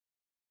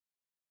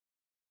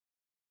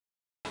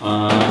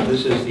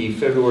This is the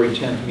February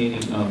 10th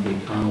meeting of the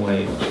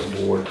Conway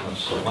Board of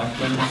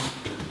Selectmen.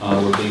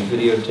 We're being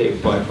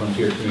videotaped by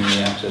Frontier Community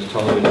Access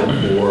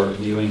Television for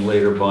viewing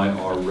later by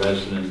our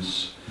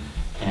residents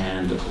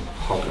and the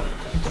public.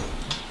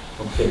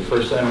 Okay,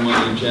 first item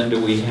on the agenda,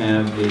 we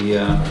have the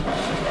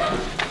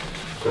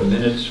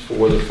minutes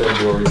for the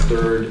February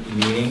 3rd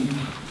meeting.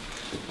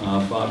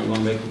 Bob, you want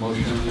to make a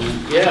motion on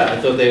that? Yeah, I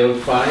thought they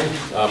looked fine,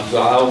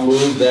 so I'll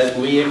move that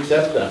we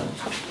accept them.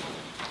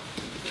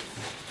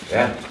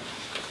 Yeah.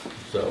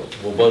 So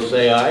we'll both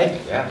say aye?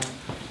 Yeah.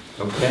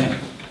 Okay,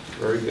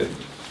 very good.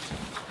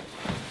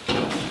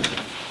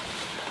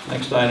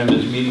 Next item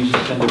is meetings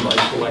attended by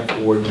select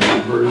board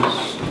members.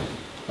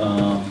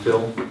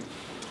 Phil?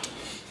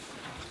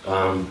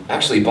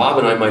 Actually, Bob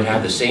and I might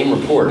have the same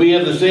report. We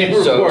have the same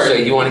report. So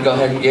you want to go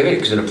ahead and give it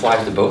because it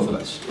applies to both of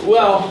us.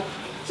 Well,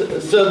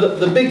 so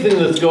the big thing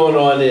that's going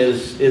on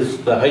is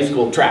the high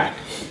school track.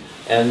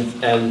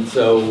 And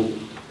so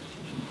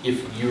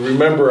if you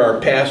remember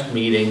our past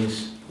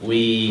meetings,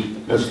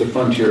 That's the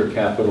Frontier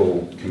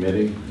Capital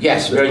Committee?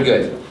 Yes, very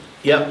good.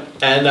 Yep,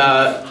 and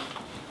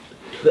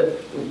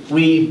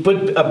we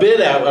put a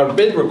bid out, our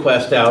bid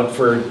request out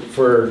for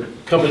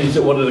companies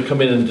that wanted to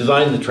come in and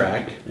design the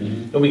track.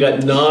 Mm-hmm. And we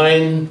got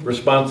 9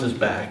 responses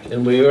back,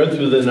 and we went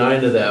through the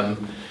 9 of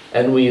them,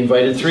 and we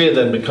invited 3 of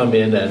them to come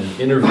in and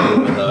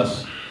interview with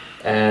us.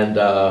 And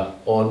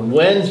on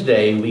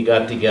Wednesday, we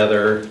got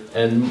together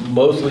and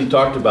mostly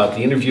talked about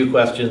the interview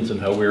questions and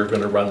how we were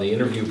going to run the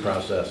interview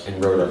process.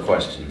 And wrote our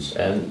questions.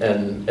 And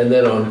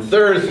then on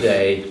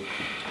Thursday,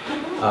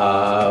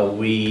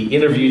 we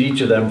interviewed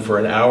each of them for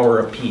an hour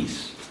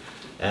apiece.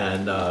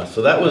 And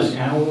so that was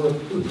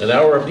an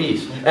hour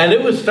apiece. And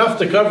it was tough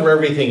to cover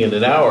everything in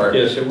an hour.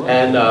 Yes, it was.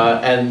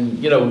 And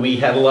you know, we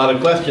had a lot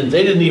of questions.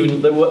 They didn't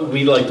even,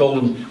 we like told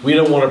them, we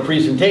don't want a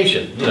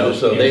presentation, you know,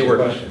 so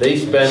they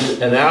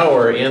spent an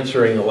hour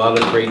answering a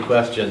lot of great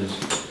questions.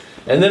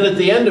 And then at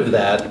the end of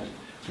that,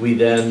 we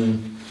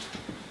then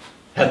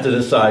had to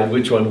decide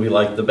which one we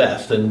liked the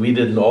best. And we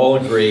didn't all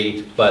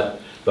agree, but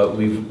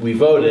we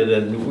voted,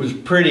 and it was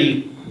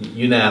pretty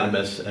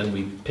unanimous, and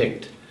we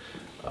picked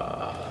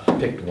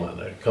one,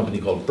 a company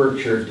called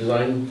Berkshire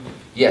Design.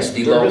 Yes,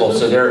 the local.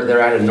 So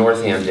they're out of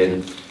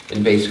Northampton,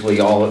 and basically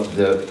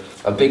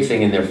a big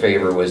thing in their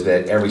favor was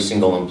that every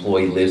single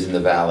employee lives in the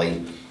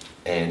valley,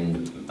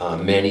 and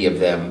many of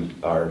them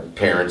are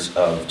parents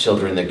of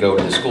children that go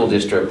to the school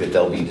district that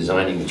they'll be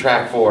designing the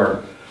track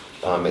for,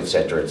 et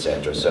cetera, et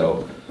cetera.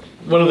 So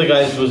one of the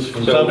guys was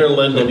from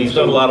Sunderland, and he's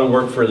done a lot of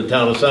work for the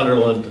town of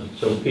Sunderland.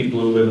 So people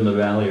who live in the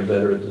valley are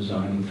better at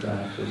designing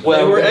tracks?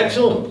 Well, they were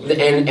excellent.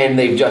 And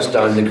they've just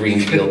done the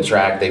Greenfield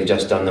track, they've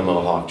just done the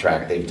Mohawk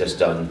track, they've just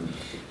done,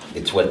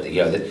 it's what,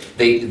 you know,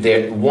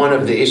 one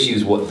of the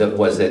issues was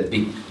that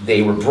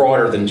they were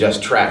broader than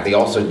just track. They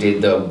also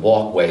did the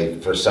walkway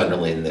for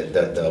Sunderland,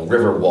 the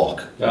River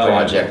Walk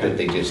project that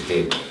they just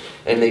did.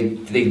 And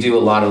they do a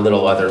lot of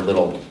other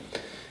little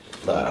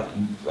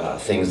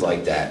things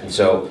like that. And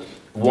so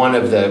one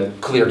of the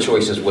clear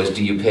choices was,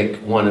 do you pick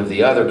one of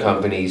the other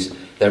companies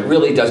that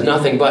really does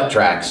nothing but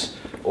tracks,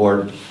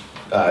 or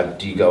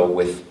do you go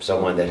with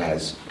someone that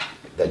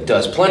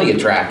does plenty of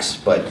tracks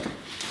but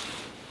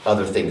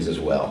other things as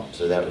well?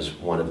 So that was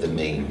one of the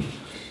main.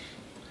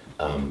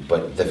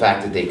 But the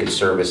fact that they could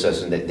service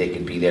us and that they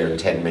could be there in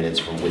 10 minutes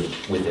from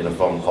within a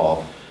phone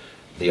call.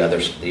 The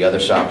other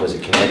shop was a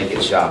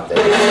Connecticut shop that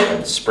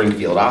had a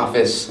Springfield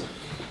office,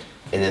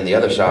 and then the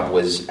other shop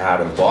was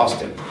out of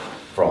Boston,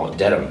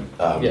 Dedham.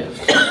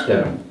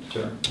 Dedham,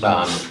 sure.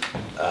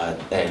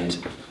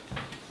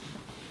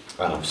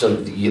 So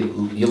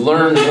you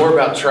learn more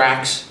about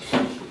tracks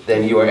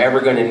than you are ever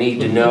going to need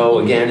to know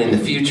again in the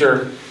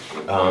future.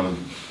 And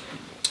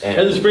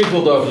the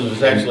Springfield office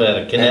is actually out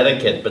of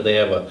Connecticut, but they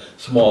have a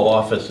small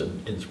office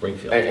in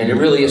Springfield. And it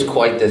really is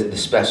quite the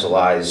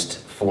specialized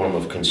form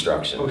of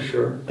construction. Oh,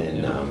 sure.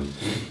 And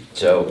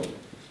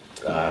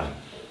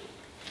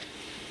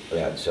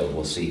yeah, so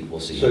we'll see.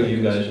 So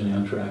you guys are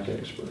now track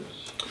experts.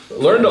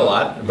 Learned a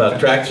lot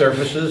about track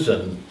surfaces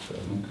and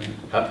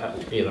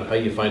okay. how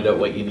you find out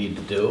what you need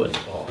to do and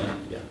all that.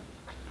 Yeah.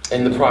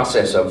 And the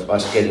process of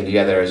us getting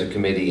together as a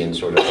committee and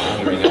sort of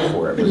gearing up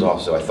for it was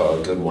also, I thought,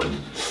 a good one.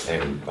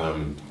 And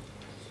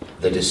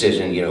the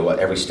decision,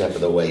 every step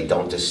of the way,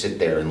 don't just sit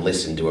there and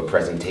listen to a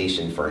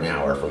presentation for an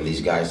hour from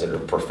these guys that are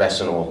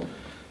professional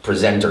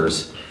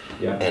presenters.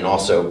 Yeah. And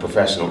also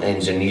professional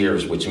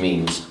engineers, which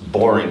means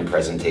boring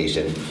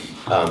presentation.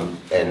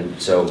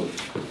 And so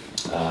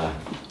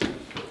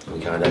we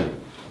kind of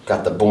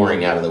got the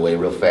boring out of the way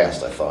real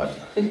fast, I thought.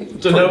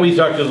 So now we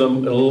talked to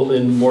them a little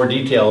in more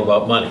detail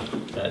about money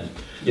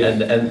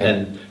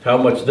and how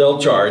much they'll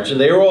charge.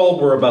 And they all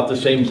were about the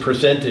same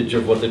percentage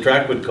of what the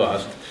track would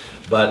cost,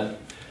 but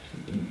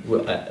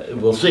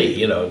we'll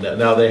see.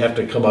 Now they have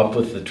to come up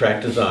with the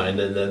track design,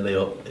 and then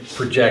they'll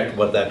project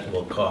what that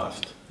will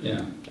cost.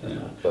 Yeah.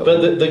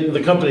 But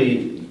the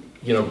company,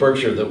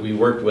 Berkshire that we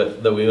went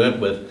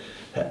with,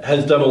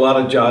 has done a lot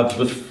of jobs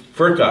with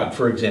FERCog,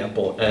 for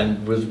example,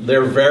 and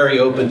they're very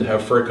open to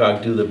have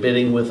FERCog do the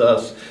bidding with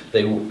us.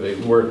 They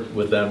work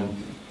with them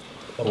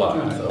a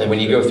lot. So. And when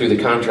you go through the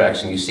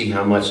contracts and you see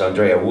how much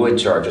Andrea Wood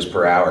charges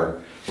per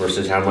hour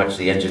versus how much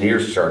the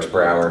engineers charge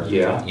per hour,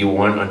 Yeah. you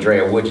want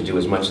Andrea Wood to do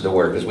as much of the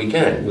work as we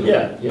can.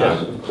 Yeah,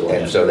 Yes, of course.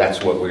 And so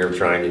that's what we're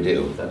trying to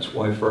do. That's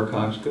why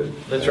FERCog's good.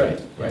 that's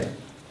right, right.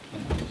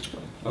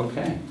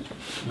 Okay,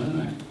 all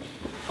right.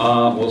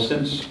 Well,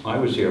 since I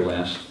was here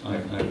last, I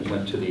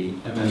went to the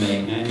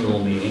MMA annual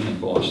meeting in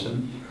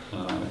Boston,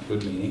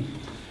 good meeting.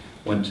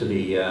 Went to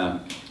the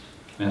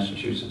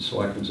Massachusetts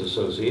Selectmen's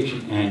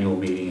Association annual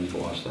meeting in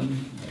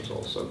Boston. That was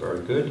also very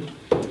good.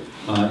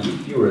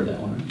 You were at that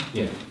one, right?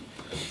 Yeah.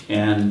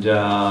 And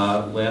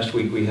last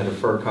week we had a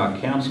FERCog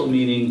council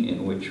meeting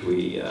in which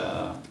we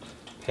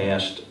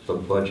passed the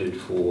budget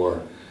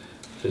for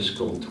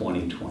fiscal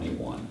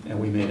 2021, and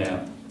we made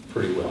out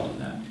pretty well in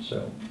that,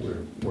 so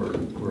we're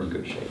in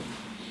good shape.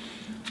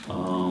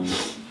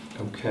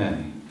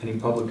 Okay, any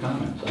public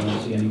comments? I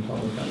don't see any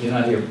public comments. You're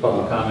not here for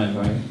public comment,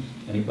 right?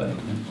 Anybody? No?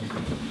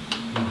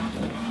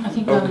 I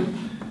think Okay. on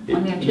the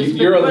agenda.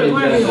 You're on the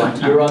Whatever you agenda. want,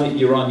 Tom.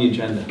 You're on the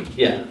agenda.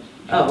 Yeah.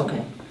 Oh,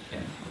 okay.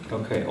 Yeah.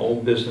 Okay,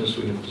 old business,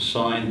 we have to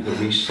sign the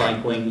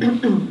recycling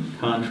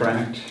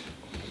contract.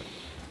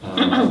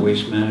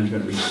 Waste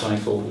management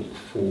recycle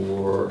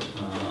for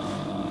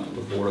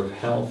the Board of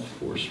Health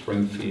for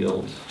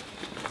Springfield.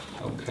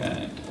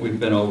 Okay, we've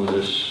been over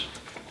this.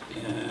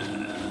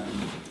 And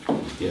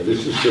Yeah,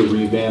 this is the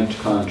revamped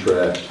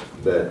contract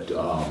that,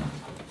 I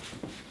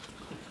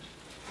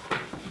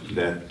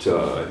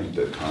think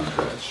the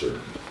contracts are,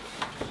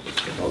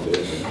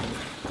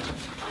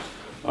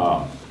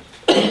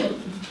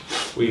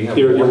 we have.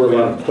 there were a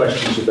lot of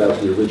questions about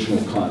the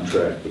original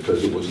contract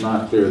because it was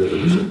not clear that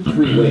it was a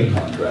three-way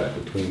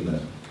contract between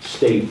the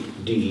state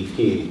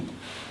DEP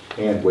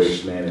and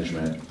Waste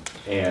Management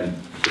and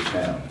the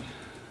town.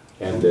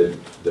 And that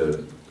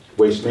the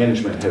Waste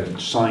Management had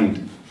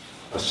signed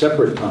a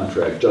separate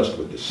contract just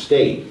with the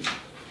state,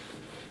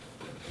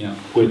 Yeah.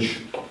 which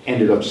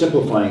ended up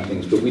simplifying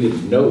things, but we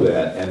didn't know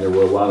that, and there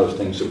were a lot of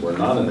things that were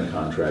not in the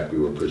contract we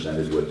were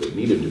presented with that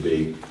needed to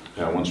be,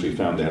 once we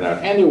found that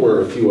out, and there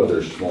were a few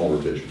other small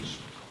revisions.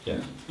 Yeah.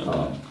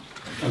 Um,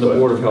 And the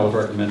Board of Health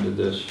recommended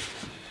this.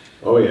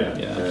 Oh, yeah.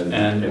 Yeah.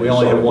 And we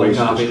only have one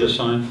copy to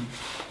sign?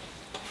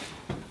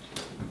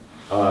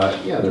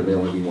 Yeah, there may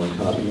only be one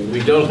copy.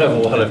 We don't have a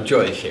lot of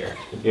choice here.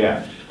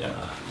 Yeah, Yeah.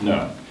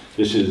 no,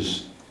 this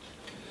is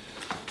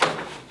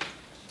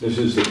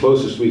the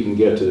closest we can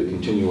get to the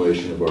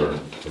continuation of our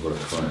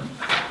current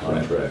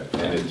contract,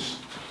 and it's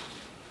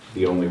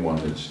the only one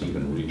that's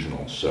even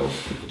regional, so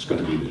it's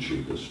gonna be the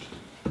cheapest.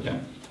 Yeah,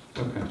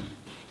 okay.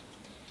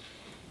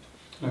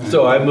 All right.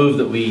 So I move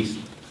that we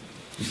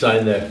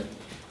sign the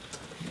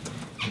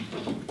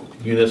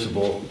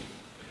municipal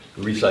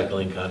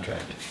recycling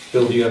contract.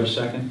 Bill, do you have a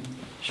second?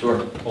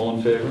 Sure. All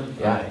in favor?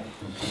 Yeah.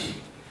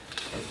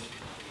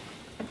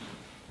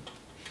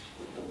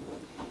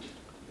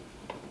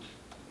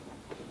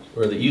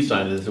 Or that you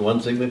signed it, is it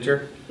one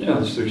signature? Yeah,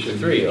 there's three signatures.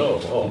 Three,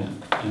 oh.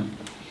 Yeah, yeah.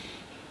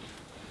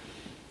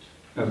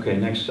 Okay,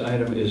 next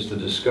item is the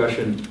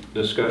discussion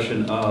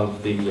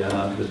of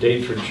the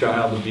date for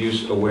Child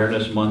Abuse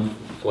Awareness Month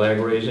flag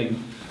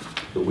raising,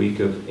 the week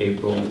of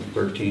April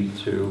 13th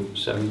to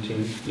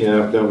 17th.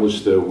 Yeah, that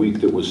was the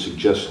week that was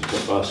suggested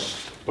to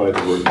us by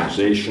the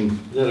organization.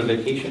 Is that a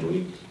vacation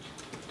week?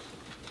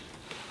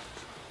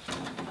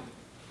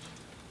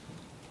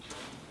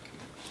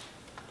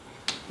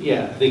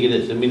 Yeah, I think it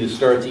is. I mean, it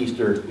starts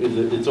Easter,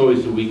 it's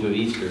always the week of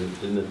Easter,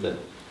 isn't it, that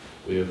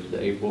we have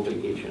the April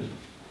vacation?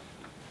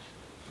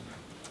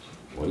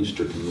 Well,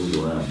 Easter can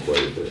move around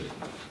quite a bit.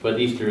 But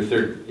Easter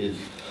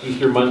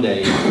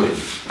Monday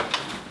is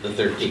the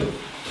 13th.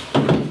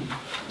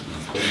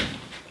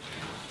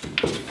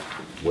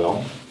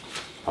 Well,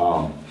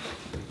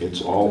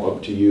 it's all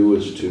up to you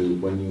as to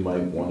when you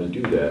might want to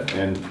do that.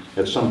 And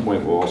at some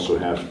point, we'll also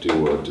have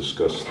to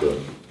discuss the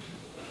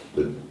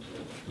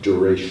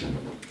duration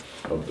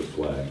of the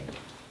flag.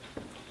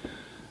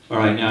 All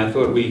right, now I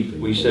thought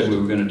we said we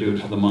were going to do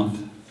it for the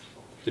month.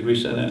 Did we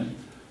say that?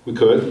 We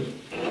could.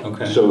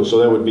 Okay. So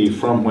that would be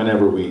from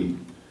whenever we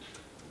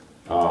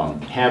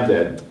have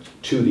that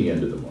to the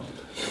end of the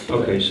month.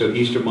 Okay, so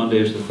Easter Monday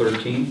is the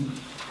 13th?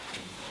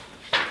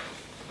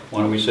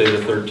 Why don't we say the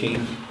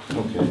 13th?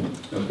 Okay.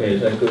 Okay,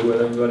 is that good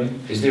with everybody?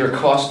 Is there a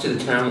cost to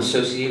the town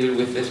associated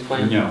with this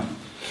plan? No.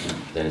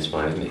 Then it's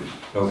fine with me.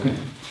 Okay.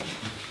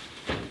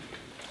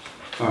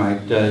 All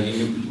right,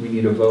 we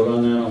need a vote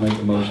on that. I'll make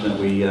a motion that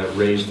we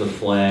raise the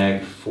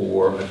flag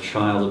for a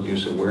Child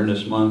Abuse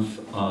Awareness Month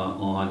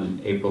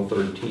on April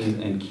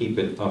 13th and keep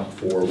it up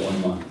for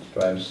 1 month.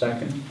 Do I have a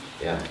second?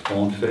 Yeah.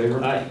 All in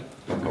favor? Aye.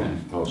 Okay.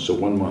 Oh, so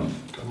 1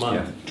 month A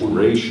month.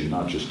 duration,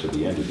 not just to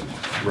the end of the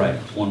month. Right,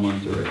 1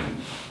 month duration.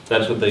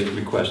 That's what they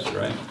requested,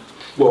 right?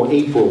 Well,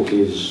 April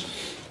is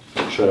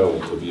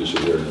Child Abuse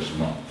Awareness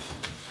Month.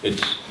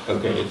 It's,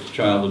 okay, it's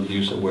Child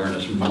Abuse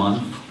Awareness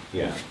Month?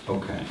 Yeah.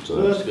 Okay, So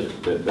Well, that's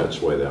good.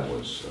 that's why that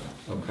was.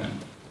 okay.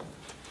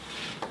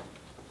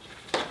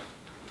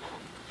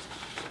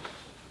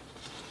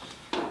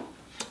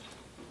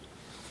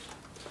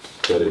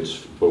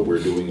 but we're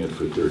doing it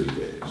for 30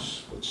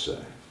 days, let's say.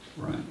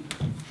 Right.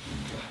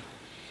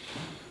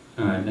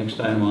 All right, next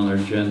item on our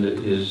agenda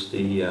is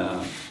the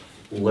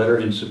letter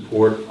in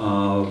support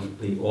of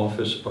the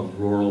Office of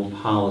Rural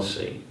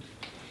Policy.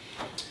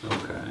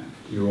 Okay,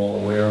 you're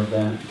all aware of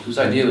that? Whose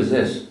idea was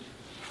this?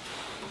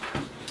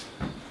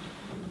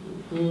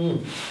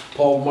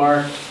 Paul,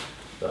 Mark,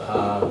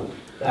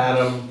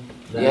 Adam,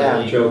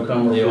 Natalie, Joe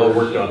Cumberford. they all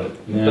worked on it.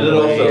 But it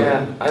Natalie, also,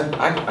 Yeah,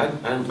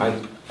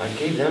 I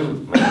gave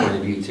them my point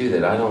of view too,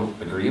 that I don't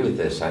agree with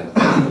this.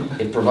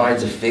 It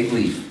provides a fig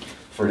leaf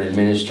for an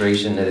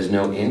administration that has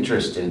no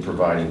interest in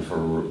providing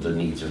for the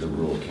needs of the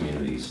rural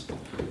communities.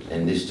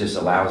 And this just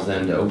allows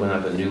them to open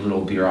up a new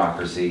little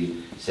bureaucracy,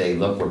 say,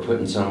 look, we're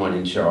putting someone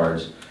in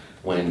charge,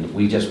 when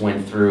we just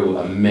went through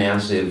a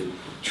massive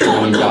 $1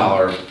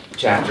 trillion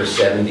Chapter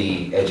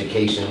 70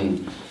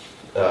 education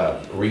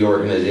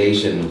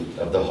reorganization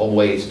of the whole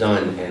way it's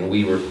done, and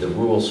the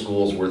rural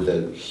schools were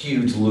the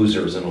huge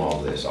losers in all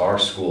of this. Our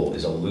school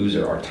is a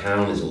loser, our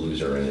town is a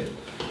loser in it.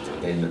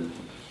 And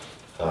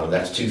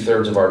that's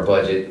 2/3 of our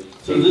budget.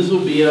 so this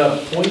will be a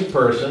point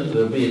person,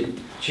 there'll be a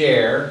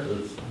chair,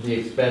 that's the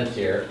expense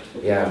here.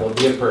 Yeah, There'll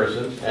be a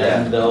person,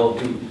 Yeah. and there'll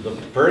be the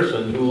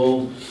person who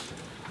will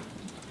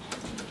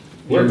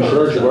You're in work on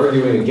charge this of stuff.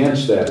 arguing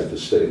against that at the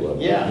state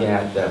level. Yeah,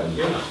 yeah, that one,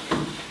 yeah.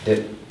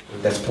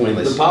 that's The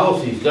pointless.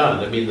 policy's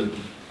done, I mean,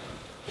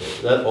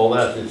 all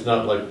that, it's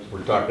not like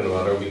we're talking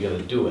about, are we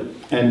gonna do it?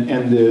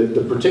 And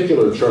the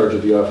particular charge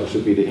of the office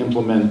would be to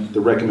implement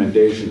the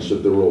recommendations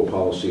of the Rural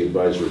Policy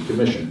Advisory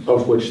Commission,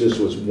 of which this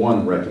was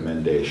one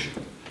recommendation,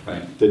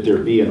 Right. that there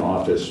be an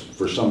office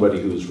for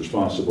somebody who's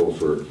responsible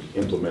for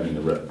implementing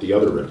the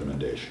other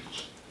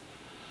recommendations.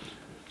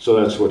 So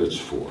that's what it's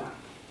for.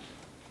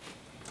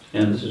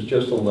 And this is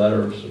just a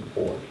letter of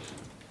support.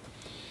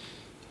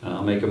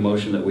 I'll make a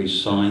motion that we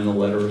sign the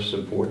letter of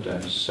support. Do I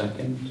have a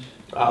second?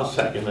 I'll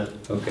second it,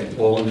 Okay,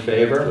 all in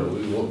favor? so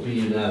we won't be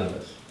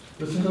unanimous.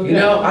 You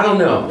know, I don't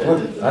know.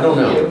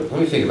 Let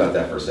me think about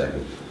that for a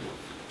second.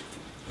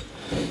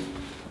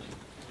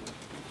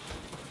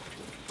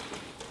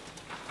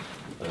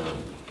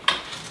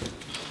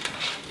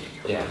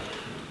 Yeah.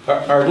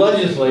 Our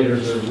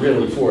legislators are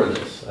really for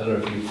this. I don't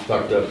know if you've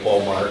talked to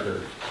Paul, Mark,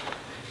 or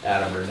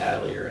Adam, or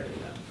Natalie, or any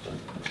of them.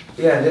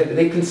 Yeah,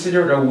 they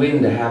consider it a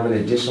win to have an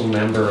additional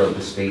member of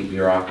the state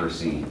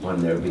bureaucracy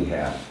on their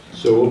behalf.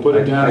 So we'll put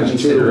it down I as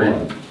consider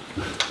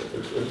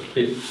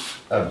 2-1.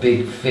 A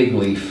big fig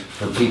leaf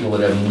for people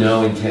that have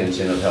no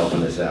intention of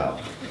helping us out.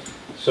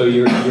 So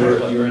you're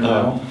a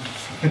no?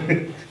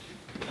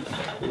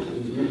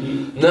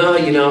 No,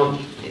 you know,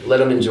 let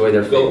them enjoy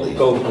their fig leaf.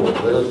 Go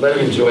for it. Let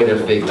them enjoy their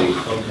fig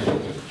leaf. Okay.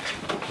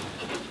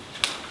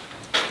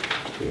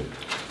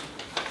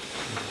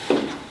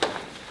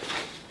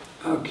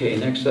 Okay,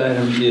 next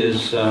item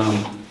is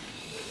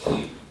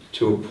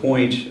to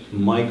appoint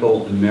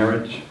Michael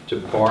Merritt to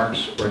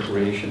Parks,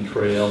 Recreation,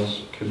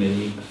 Trails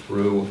Committee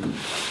through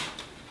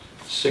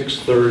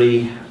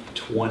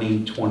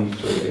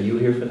 6/30/2023. Are you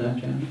here for that,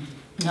 Jan?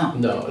 No.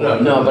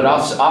 No, but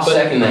I'll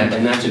second that,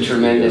 and that's a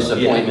tremendous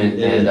appointment,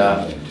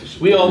 Yeah, and,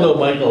 We all know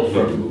Michael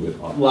from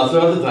lots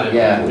of other times.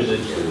 Yeah. We've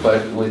been here.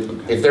 but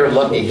if they're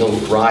lucky, he'll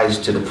rise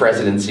to the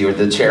presidency or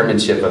the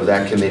chairmanship of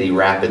that committee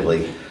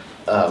rapidly.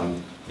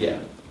 Yeah.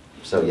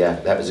 So, yeah,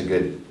 that was a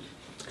good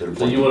So you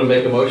appointment. want to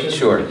make a motion?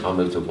 Sure, I'll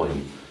move to appoint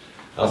him.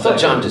 I I'll thought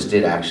John second. just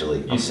did,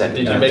 actually. I'll second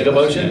Did you that. make a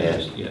motion? Yeah.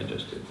 Yeah, I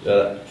just did.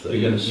 So You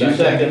you gonna second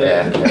second it?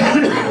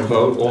 Yeah. A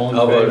vote, all in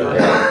I'll vote favor?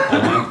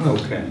 aye.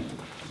 Okay,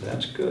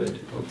 that's good,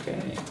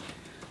 okay.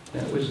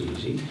 That was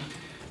easy.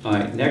 All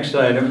right, next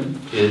item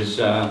is,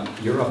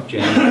 you're up,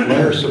 Jan.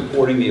 Letter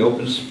supporting the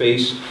Open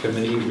Space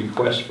Committee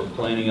request for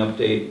planning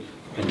update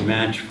and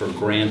match for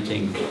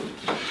granting,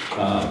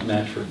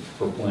 match for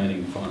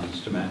planning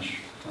funds to match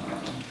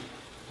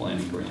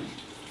planning grant.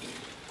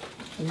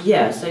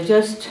 Yes, I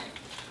just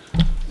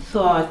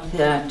thought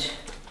that,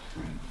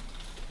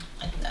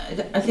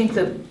 I think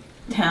the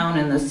town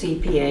and the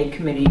CPA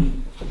committee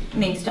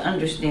needs to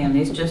understand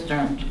these just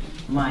aren't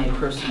my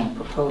personal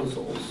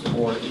proposals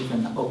or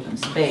even the open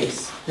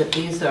space, that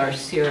these are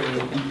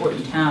serious,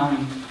 important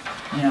town,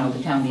 you know,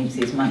 the town needs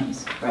these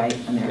monies, right?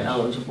 And they're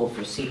eligible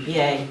for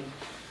CPA,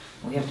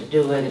 we have to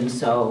do it, and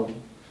so,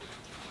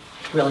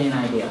 brilliant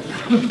idea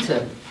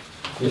to,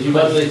 You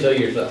must say so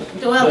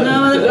yourself. well,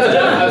 no,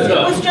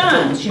 it was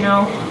John's, you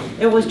know,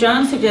 it was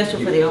John's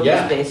suggestion for the open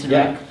Yeah, space and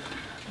yeah. rec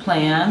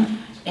plan,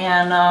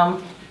 and,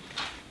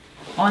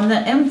 on the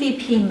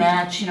MVP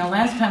match, you know,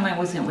 last time I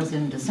was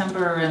in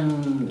December,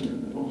 and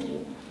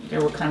there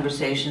were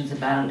conversations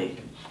about it.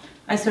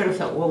 I sort of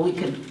thought, well, we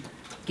could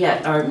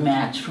get our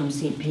match from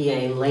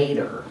CPA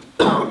later,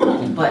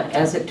 but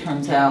as it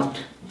turns out,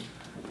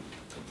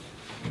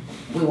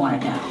 we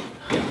want it now.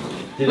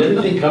 Did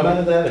anything come out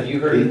of that? Have you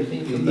heard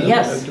anything from them?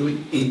 Yes. Do we-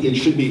 It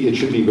should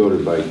be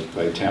voted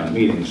by town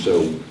meeting,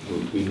 so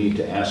we need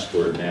to ask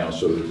for it now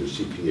so that the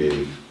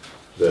CPA,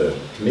 the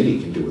committee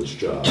can do its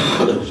job,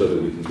 so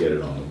that we can get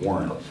it on the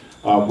warrant.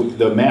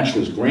 The match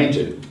was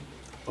granted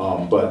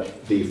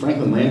But the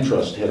Franklin Land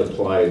Trust had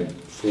applied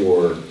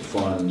for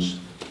funds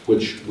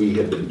which we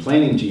had been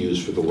planning to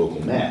use for the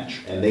local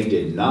match, and they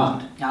did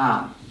not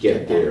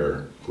get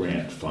their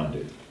grant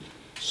funded.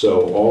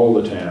 So all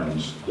the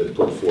towns that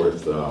put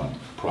forth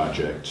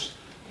projects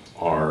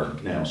are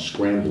now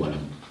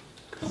scrambling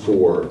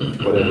for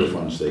whatever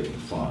funds they can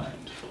find.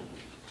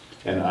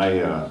 And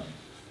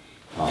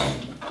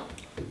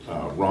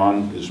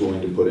Ron is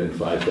willing to put in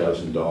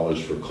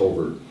 $5,000 for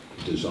culvert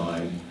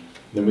design.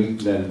 Then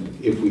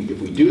if we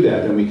do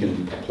that, then we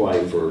can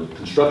apply for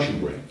construction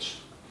grants.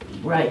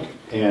 Right.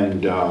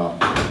 And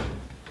and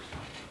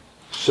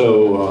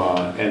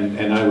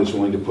I was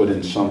willing to put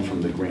in some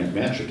from the grant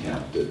match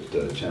account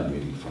that town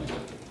meeting funded.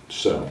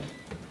 So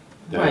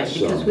Right, that's,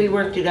 because we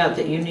worked it out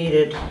that you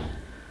needed,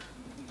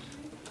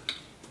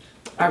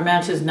 our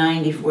match is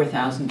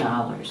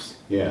 $94,000.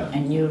 yeah,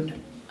 And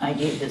I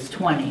gave this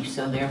 20,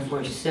 so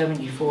therefore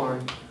 74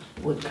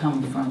 would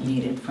come from,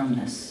 needed from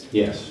this.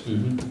 yes.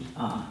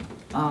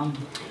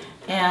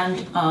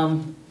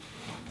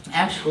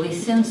 Actually,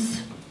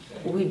 since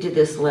we did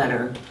this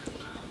letter,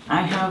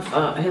 I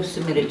have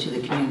submitted to the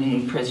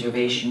Community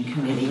Preservation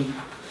Committee,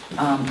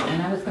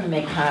 and I was going to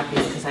make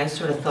copies because I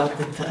sort of thought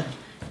that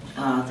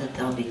that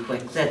they'll be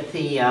quick, that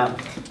the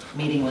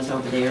meeting was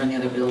over there in the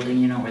other building,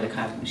 you know, where the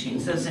copy machine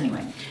says.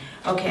 Anyway,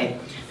 okay,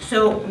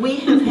 so we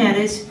have had,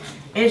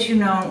 as you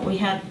know, we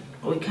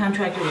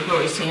contracted with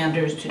Roy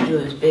Sanders to do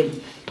this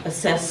big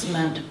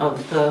assessment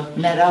of the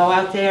meadow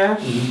out there,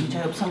 which I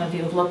hope some of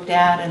you have looked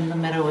at, and the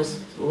meadow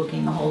is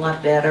looking a whole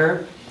lot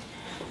better.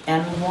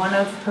 And one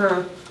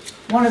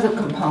of the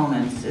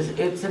components is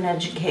it's an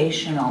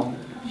educational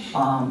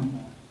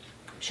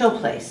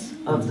showplace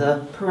of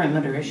the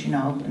perimeters, you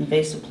know,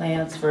 invasive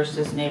plants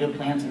versus native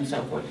plants and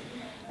so forth.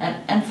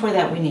 And for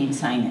that we need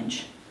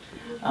signage.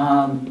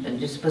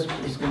 There's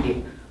going to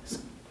be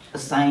a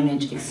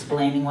signage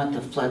explaining what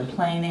the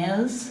floodplain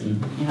is,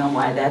 you know,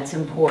 why that's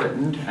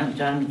important.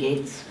 John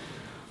Gates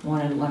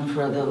wanted one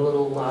for the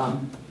little,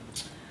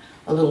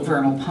 a little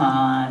vernal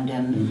pond,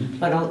 and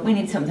but we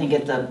need something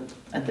at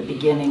the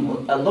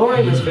beginning.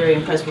 Lori was very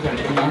impressed with the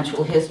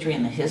natural history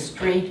and the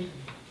history.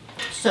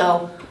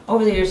 So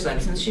over the years,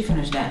 like since she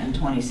finished that in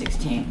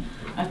 2016,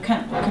 I've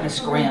kind of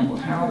scrambled.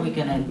 How are we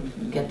going to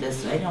get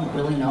this? I don't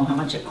really know how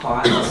much it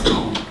costs.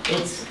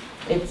 It's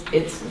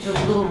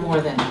a little more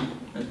than,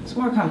 it's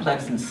more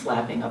complex than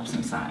slapping up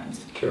some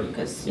signs. Sure.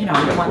 Because, you know,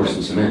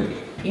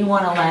 you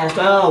want to last,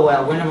 oh,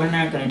 well, we're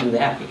not going to do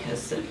that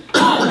because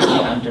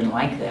I didn't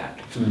like that.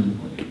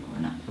 We're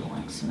not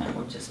pouring cement,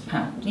 we're just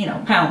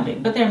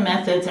pounding. But there are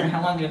methods and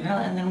how long they're going to,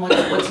 and then what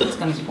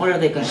are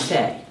they going to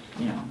say,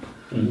 you know?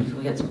 So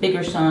we got some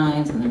bigger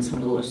signs and then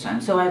some littler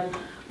signs. So I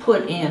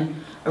put in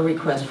a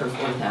request for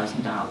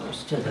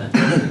 $4,000 to the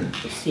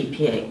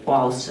CPA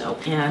also.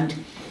 And I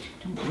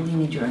don't really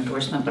need your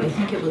endorsement, but I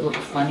think it would look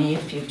funny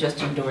if you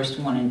just endorsed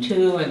 1 and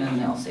 2, and then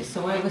they'll say,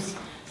 so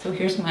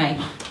here's my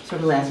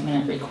sort of last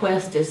minute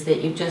request is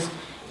that you just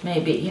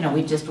maybe, you know,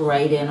 we just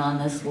write in on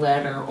this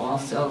letter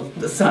also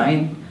the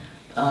sign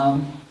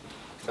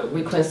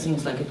request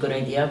seems like a good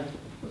idea,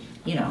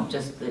 you know,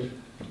 just that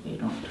you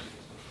don't.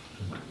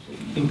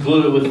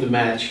 Include it with the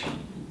match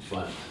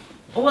fund.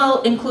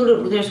 Well,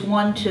 included, there's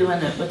 1, 2,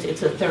 and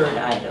it's a third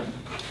item.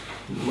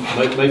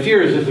 My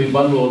fear is if we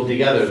bundle them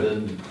together,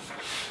 then...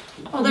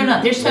 Oh, they're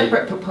not, they're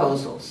separate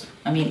proposals.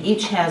 I mean,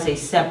 each has a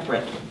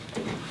separate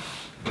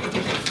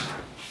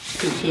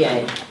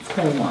CPA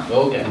form.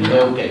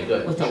 Okay,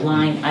 good. With a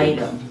line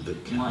item,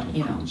 one,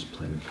 you know.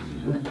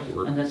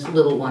 And this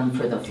little one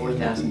for the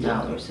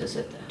 $4,000 is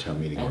at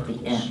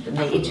the end. And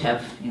they each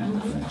have, you know, the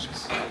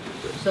forms.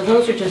 So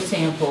those are just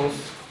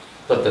samples.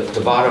 But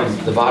the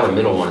bottom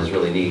middle one is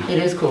really neat.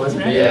 It is cool,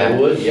 isn't it? Yeah, it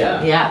would,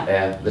 yeah.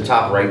 Yeah. The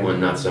top right one,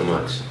 not so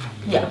much.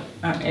 Yeah.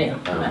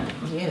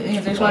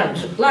 There's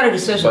a lot of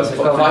decisions But that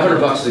go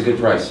 $500 is a good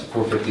price.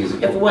 $450 is a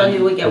good. Well,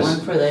 you would get one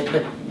for the,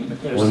 but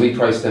there's. When we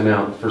priced them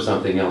out for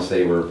something else,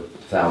 they were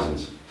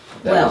thousands.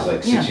 That was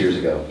like 6 years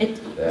ago.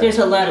 There's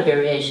a lot of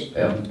variation.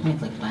 Yeah.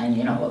 Like mine,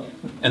 you know.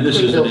 And this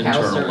is an pre-built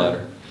house internal or-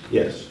 letter?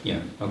 Yes,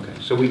 Yeah, okay.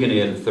 So we can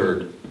add a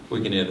third.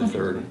 We can add a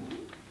third.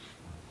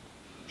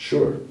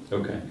 sure.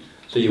 Okay.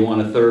 So you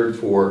want a third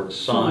for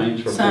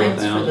signs for 4,000?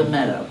 Signs for the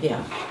meadow,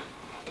 yeah.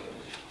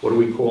 What are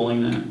we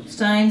calling that?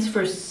 Signs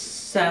for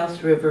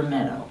South River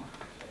Meadow.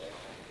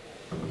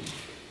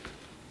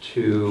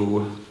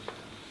 To,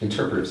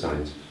 Interpretive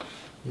signs,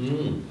 as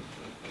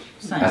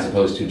Signs,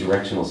 opposed to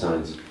directional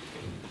signs.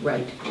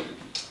 right.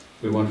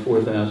 we want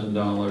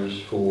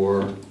 $4,000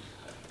 for,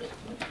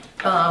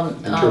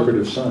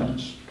 Interpretive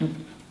signs,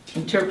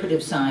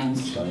 Interpretive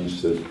signs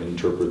signs that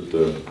interpret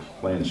the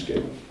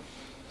landscape.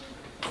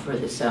 for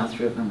the South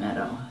River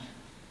Meadow.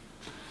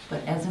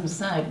 But as an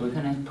aside, we're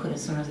gonna put,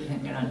 as soon as I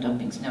think they're not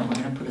dumping snow, we're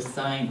gonna put a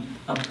sign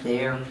up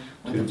there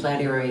with a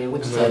flat area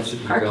which says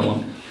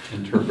develop parking.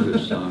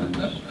 interpretive signs.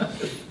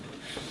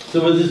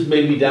 So was this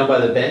maybe down by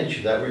the bench?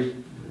 Is that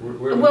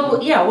where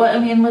Well, yeah, well, I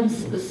mean,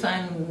 once the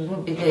sign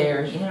will be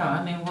there, you know,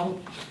 I mean,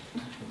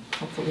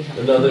 hopefully have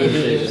a Another committee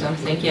or committee.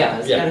 something. Yeah,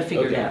 it's Yeah, got to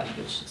figure it okay. out,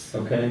 which is. I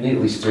Okay? need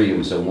at least 3 of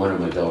them, so one of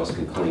my dogs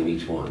can claim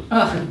each one.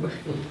 Oh,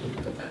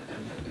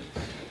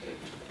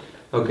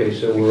 Okay,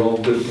 so we're all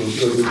good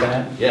with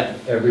that? Yeah.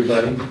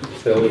 Everybody?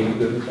 Phil, are you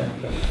good with that?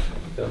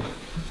 Phil?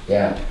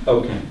 Yeah.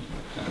 Okay.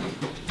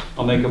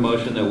 I'll make a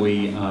motion that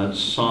we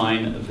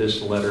sign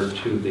this letter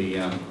to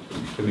the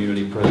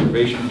Community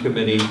Preservation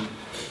Committee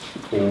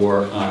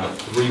for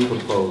 3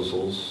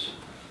 proposals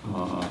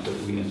that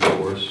we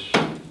endorse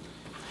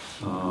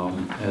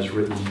as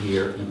written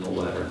here in the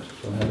letter.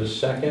 So I have a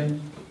second?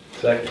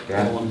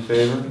 Second. All in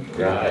favor?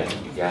 Yeah.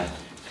 Yeah.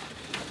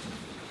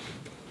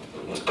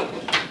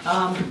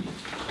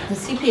 The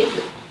CPA,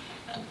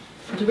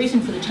 the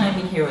reason for the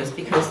timing here was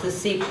because the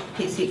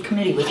CPC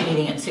committee was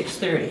meeting at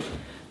 6:30,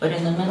 but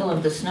in the middle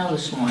of the snow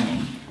this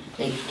morning,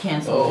 they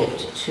canceled it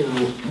to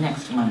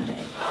next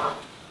Monday.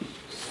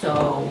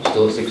 So,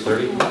 Still at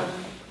 6:30?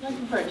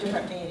 looking for a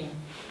different meeting.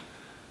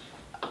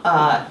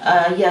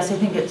 Yes, I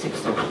think at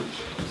 6:30.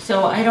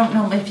 So I don't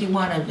know if you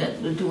want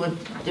to do a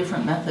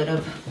different method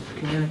of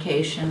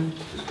communication,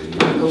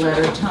 the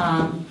letter,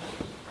 Tom.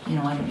 You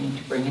know, I don't need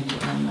to bring it to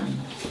them then.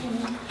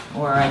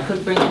 Or I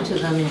could bring it to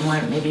them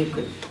and maybe you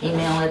could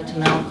email it to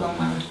Malcolm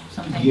or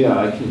something? Yeah,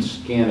 I can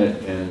scan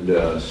it and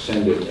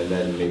send it, and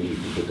then maybe you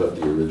can pick up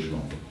the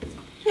original.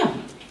 Yeah,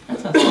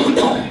 that's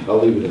okay.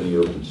 I'll leave it in the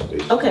open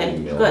space. Okay,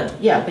 Email. good.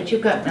 Yeah, but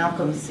you've got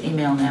Malcolm's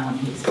email now and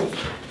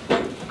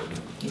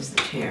he's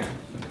the chair.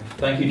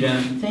 Thank you,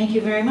 Jen. Thank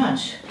you very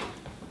much.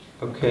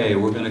 Okay,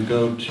 we're going to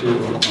go to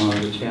the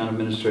town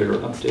administrator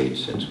update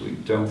since we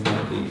don't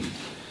have the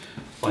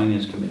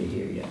finance committee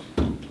here yet.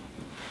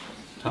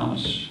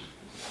 Thomas?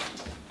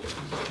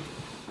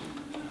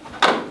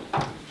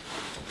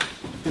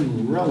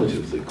 Been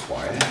relatively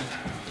quiet.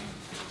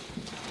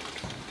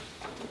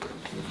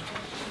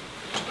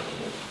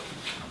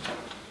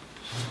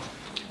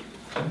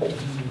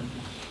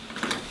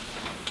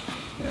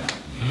 Yeah.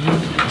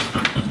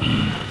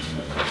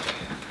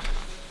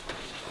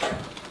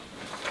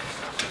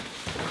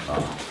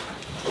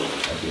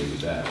 I gave you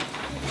that. I'll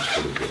just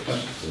put it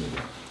this.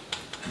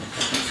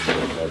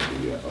 Have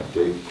the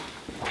update.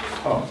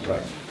 Oh,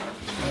 right.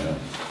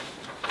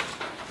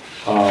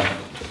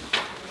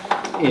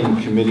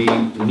 In committee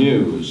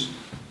news,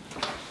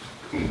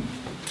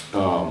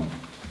 kind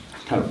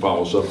of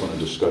follows up on a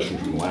discussion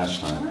from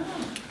last time.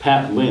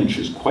 Pat Lynch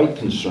is quite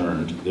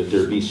concerned that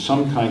there be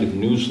some kind of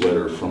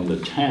newsletter from the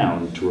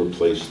town to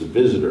replace the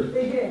visitor,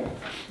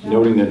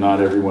 noting that not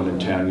everyone in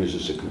town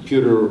uses a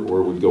computer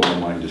or would go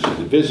online to see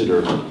the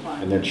visitor,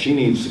 and that she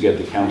needs to get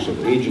the Council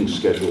of Aging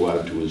schedule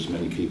out to as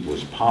many people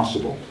as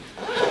possible.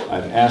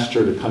 I've asked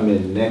her to come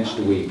in next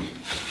week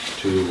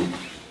to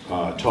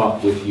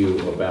talk with you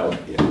about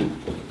it.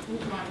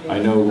 I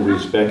know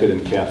Louise Beckett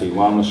and Kathy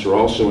Lamas are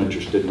also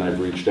interested, and I've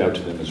reached out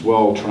to them as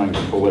well, trying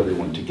to pull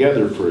everyone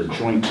together for a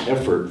joint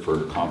effort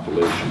for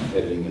compilation,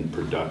 editing, and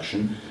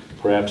production.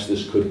 Perhaps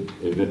this could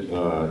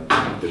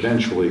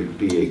eventually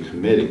be a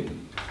committee.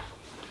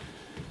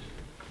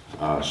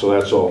 So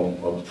that's all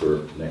up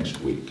for next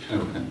week.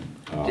 Okay.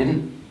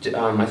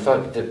 I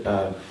thought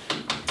that,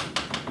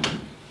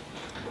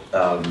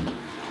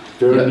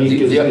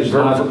 Veronique Yeah, is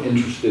not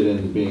interested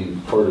in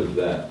being part of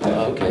that,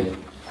 okay,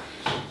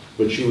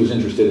 but she was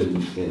interested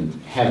in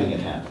having it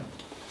happen.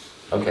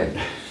 okay.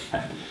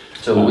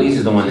 So Louise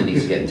is the one that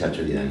needs to get in touch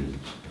with you then?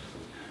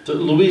 So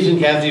Louise and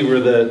Kathy were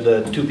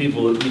the 2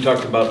 people that we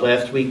talked about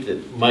last week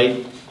that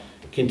might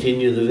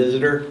continue the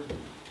visitor?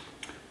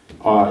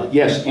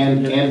 Yes,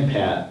 and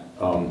Pat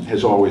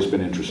has always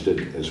been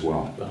interested as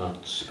well.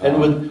 And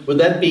would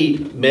that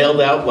be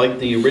mailed out like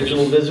the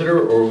original visitor,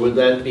 or would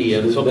that be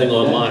something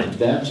online?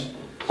 That's,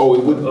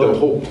 the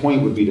whole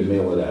point would be to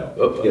mail it out,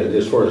 yeah,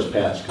 as far as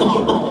Pat's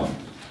concerned.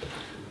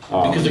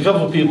 Because a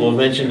couple of people have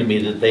mentioned to me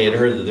that they had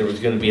heard that there was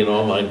going to be an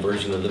online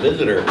version of the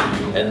visitor,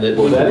 and that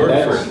would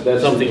work for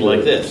something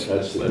like this.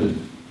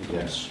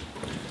 Yes.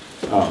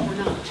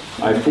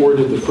 I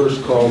forwarded the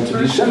first call to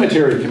the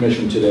cemetery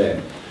commission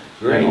today.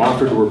 Great. And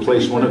offered to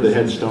replace one of the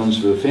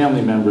headstones of a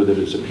family member that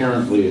is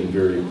apparently in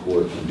very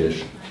poor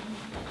condition.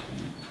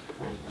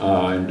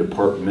 In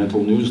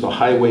departmental news, the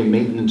highway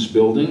maintenance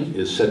building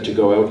is set to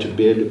go out to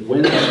bid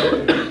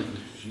Wednesday.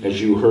 As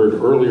you heard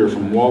earlier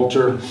from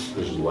Walter, this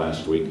is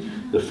last week,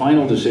 the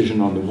final decision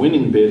on the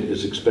winning bid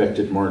is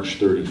expected March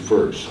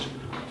 31st.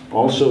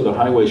 Also, the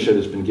highway shed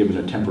has been given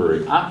a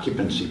temporary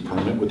occupancy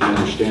permit with the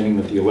understanding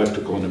that the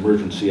electrical and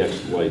emergency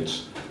exit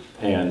lights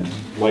and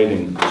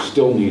lighting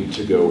still need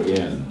to go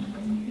in.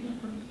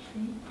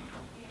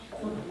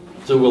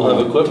 So we'll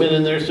have equipment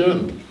in there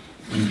soon.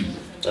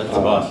 That's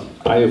awesome.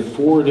 I have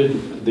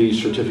forwarded the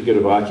certificate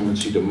of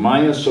occupancy to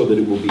Maya so that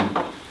it will be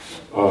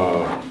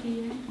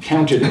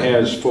counted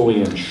as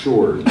fully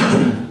insured.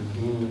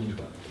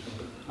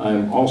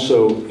 I'm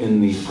also in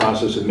the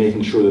process of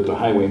making sure that the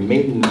highway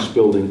maintenance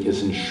building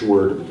is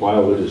insured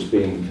while it is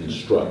being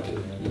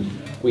constructed.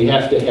 We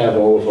have to have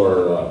all of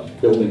our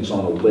buildings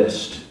on a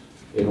list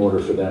in order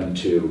for them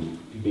to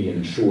be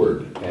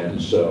insured,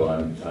 and so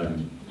I'm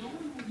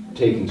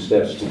taking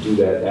steps to do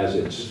that as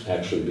it's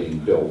actually being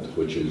built,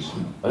 which is...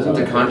 Doesn't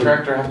the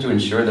contractor have to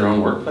insure their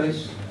own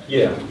workplace?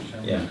 Yeah,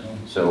 yeah.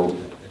 So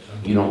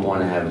you don't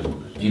want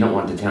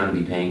the town to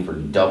be paying for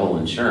double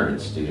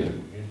insurance, do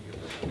you?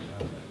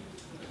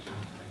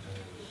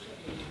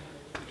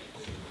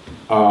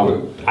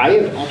 I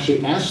have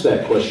actually asked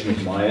that question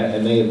of Maya,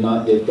 and they have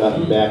not yet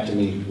gotten back to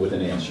me with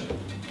an answer.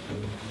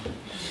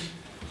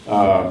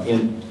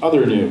 In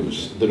other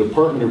news, the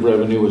Department of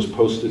Revenue has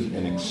posted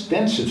an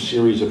extensive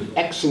series of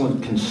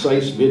excellent,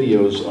 concise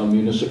videos on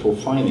municipal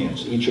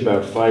finance, each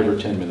about 5 or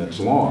 10 minutes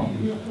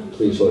long.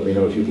 Please let me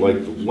know if you'd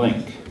like the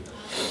link.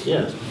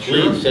 Yes,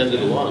 please send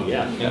it along,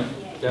 yeah. Yeah,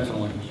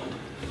 definitely.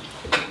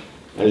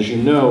 As you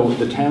know,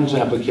 the town's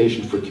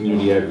application for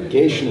community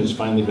aggregation has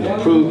finally been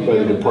approved by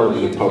the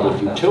Department of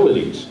Public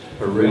Utilities.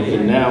 We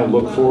can now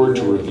look forward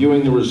to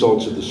reviewing the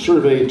results of the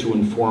survey to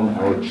inform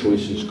our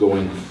choices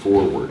going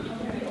forward.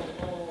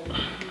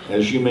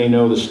 As you may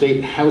know, the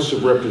State House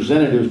of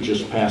Representatives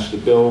just passed a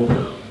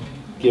bill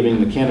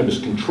giving the Cannabis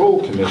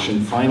Control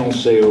Commission final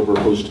say over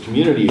host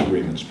community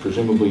agreements,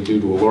 presumably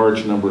due to a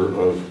large number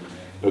of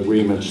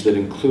agreements that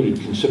included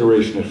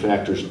consideration of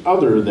factors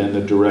other than the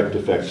direct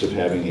effects of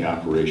having the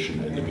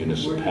operation in the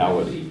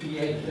municipality.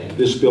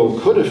 This bill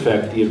could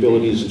affect the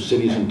abilities of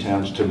cities and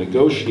towns to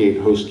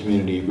negotiate host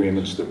community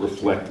agreements that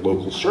reflect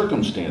local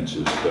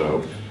circumstances,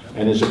 though,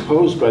 and is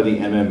opposed by the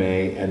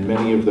MMA and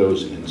many of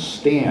those in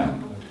STAM.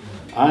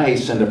 I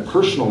sent a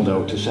personal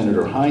note to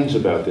Senator Hines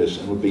about this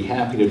and would be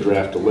happy to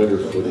draft a letter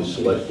for the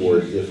Select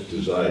Board if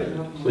desired.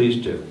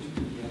 Please do.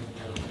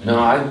 No,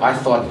 I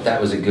thought that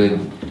was a good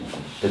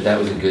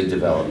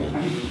development,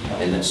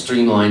 and that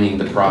streamlining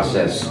the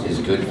process is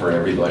good for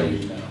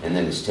everybody, and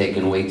that it's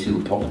taken way too,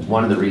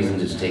 one of the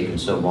reasons it's taken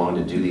so long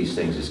to do these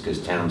things is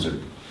because towns are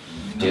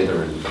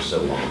dithering for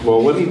so long.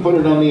 Well, let me put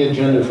it on the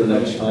agenda for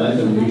next time,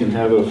 and we can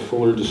have a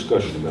fuller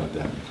discussion about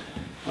that.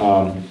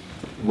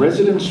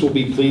 Residents will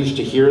be pleased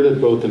to hear that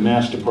both the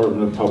Mass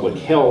Department of Public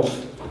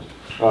Health,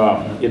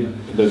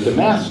 the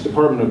Mass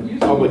Department of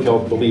Public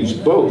Health believes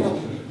both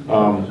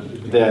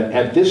that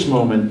at this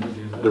moment,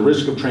 the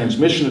risk of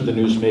transmission of the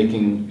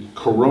newsmaking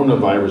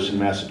coronavirus in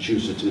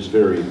Massachusetts is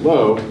very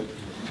low,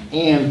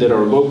 and that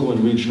our local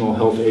and regional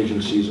health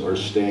agencies are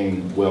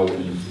staying well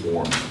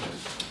informed.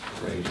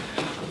 Great.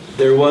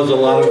 There was a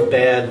lot of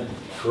bad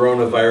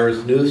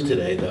coronavirus news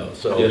today, though,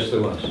 so. Yes,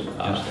 there was.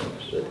 Yes,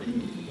 there was.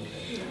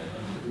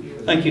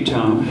 Thank you,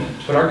 Tom.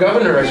 But our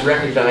governor has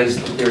recognized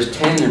there's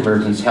 10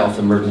 health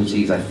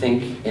emergencies, I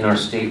think, in our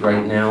state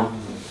right now.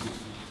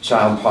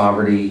 Child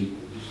poverty,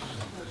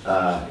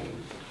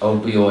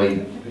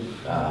 opioid,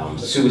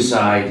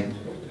 suicide,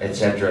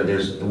 etc.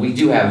 We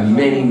do have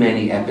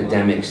many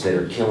epidemics that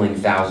are killing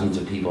thousands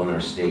of people in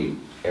our state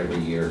every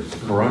year. The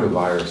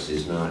coronavirus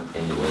is not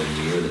anywhere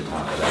near the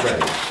top of that.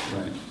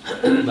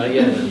 Right. Not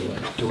yet, anyway.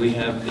 Do we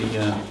have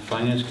the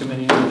Finance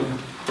Committee on here?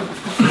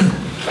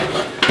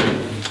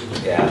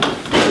 Yeah.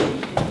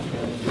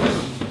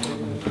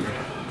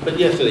 But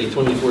yesterday,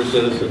 24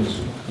 citizens,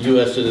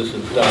 U.S.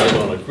 citizens died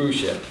on a cruise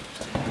ship.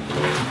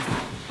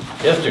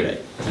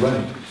 Yesterday.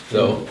 Right.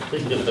 So,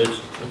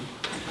 it's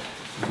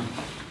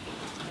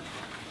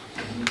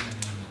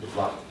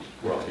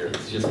we're all here.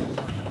 It's just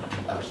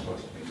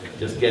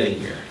getting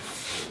here.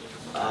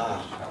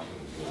 I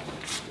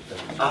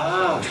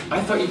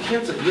thought you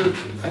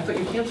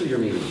canceled your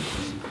meeting.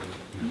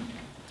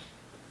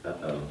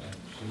 Uh-oh.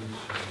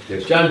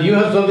 John, do you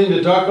have something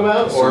to talk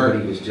about, or?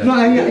 No,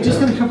 I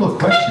just had a couple of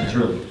questions,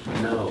 really.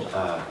 No,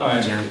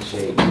 right. Janet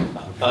Shea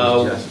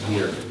was just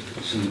here.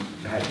 She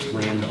had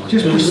planned on.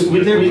 Just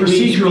with their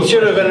procedural. We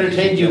should have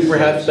entertained you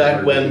perhaps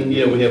back when, we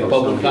have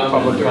public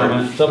comment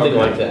or something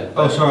like that.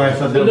 Oh, sorry, I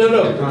thought that No,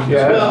 was. no.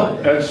 Yeah, Well-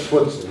 that's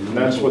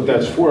what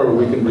that's for.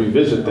 We can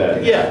revisit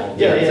that. Yeah.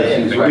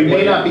 We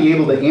may not be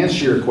able to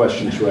answer your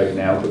questions right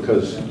now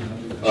because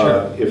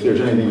if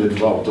there's anything that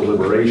involves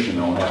deliberation,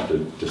 I'll have to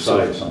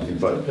decide something.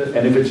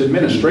 And if it's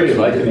administrative,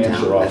 I can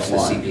answer That's the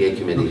offline. CPA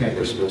committee. Okay.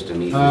 They're supposed to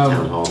meet in the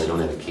town hall. They don't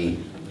have a key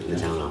in the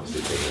town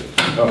office.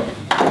 Oh,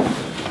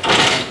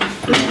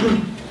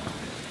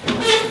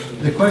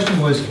 The question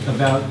was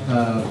about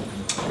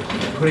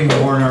putting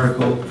a warrant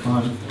article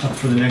up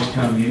for the next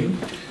town meeting.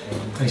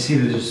 I see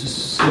that there's a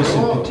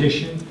citizen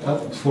petition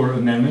up for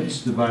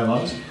amendments to the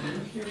bylaws.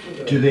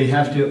 Do they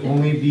have to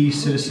only be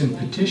citizen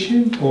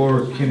petition,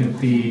 or can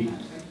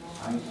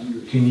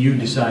you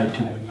decide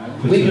to?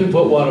 We can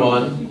put one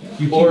on,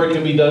 You can- or it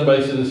can be done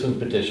by citizen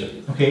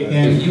petition. Okay, If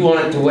and you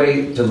want it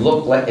to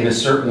look like in a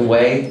certain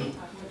way,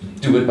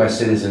 do it by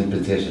citizen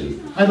petition.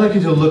 I'd like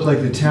it to look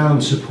like the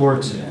town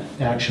supports it,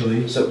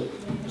 actually. So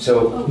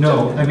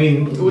No, I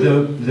mean,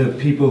 the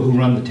people who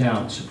run the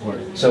town support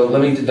it. So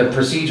let me, the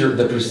procedure,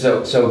 the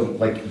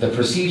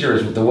procedure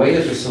is, the way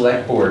that the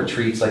select board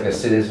treats like a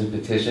citizen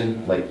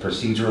petition, like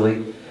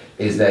procedurally,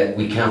 is that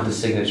we count the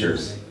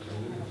signatures.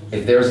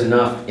 If there's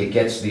enough, it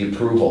gets the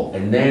approval.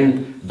 And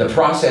then the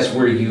process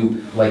where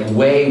you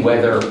weigh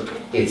whether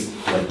it's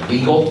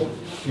legal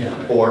Yeah,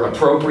 or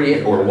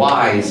appropriate or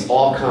wise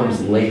all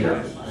comes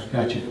later.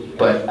 gotcha.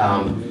 But,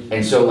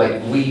 and so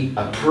like we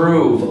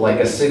approve like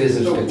a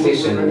citizen's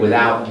petition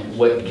without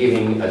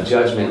giving a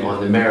judgment on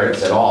the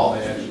merits at all.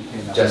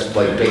 Just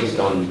like based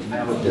on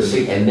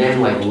and then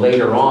like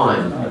later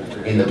on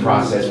in the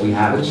process, we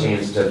have a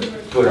chance to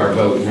put our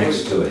vote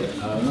next to it.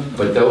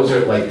 But those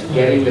are like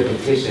getting the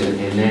petition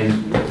and then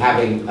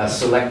having a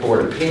select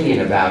board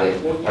opinion about it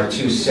are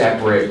two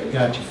separate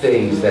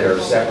things that are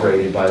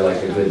separated by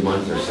like a good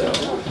month or so.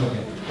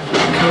 Okay.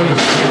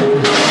 So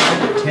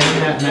is 10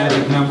 that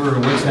magic number, or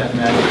what's that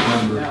magic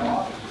number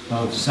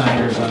of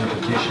signers on a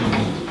petition?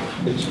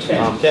 It's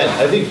 10. 10.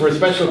 I think for a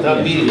special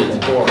town meeting,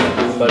 it's more,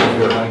 but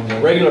for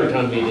a regular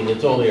town meeting,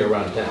 it's only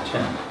around 10.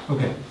 10.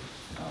 Okay.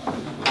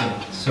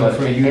 So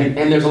for you,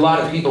 And there's a lot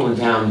of people in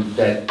town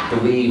that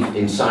believe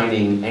in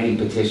signing any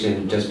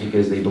petition just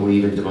because they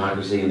believe in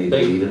democracy and they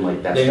believe in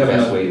like that's They the have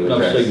best way to enough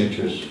address.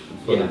 signatures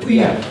for the.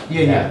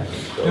 yeah.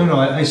 No,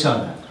 I saw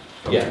that.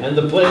 Yeah, and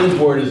the planning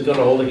board is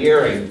gonna hold a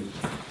hearing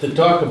to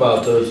talk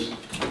about those,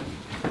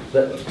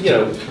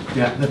 Yeah,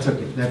 that's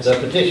okay. the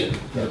petition.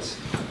 That's,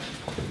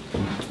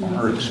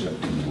 Are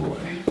expecting Roy.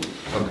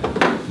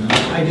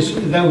 I just,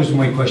 that was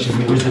my question. I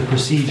mean, was the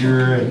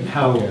procedure and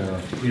how,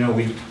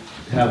 we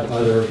have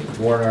other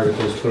warrant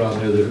articles put on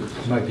there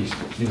that might be,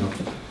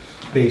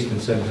 based in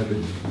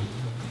 700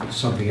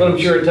 something But I'm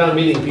else. sure at town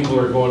meeting, people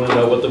are going to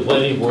know what the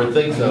planning board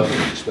thinks of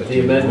the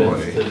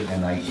amendments.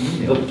 And I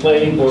The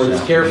planning board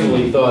is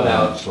carefully thought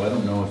out, So I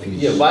don't know if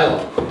he's.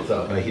 bylaw,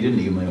 so. He didn't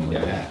email me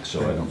back, so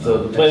I don't know. So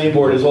the planning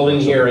board is holding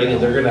a hearing,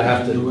 and they're gonna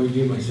have to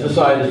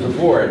decide as a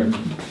board,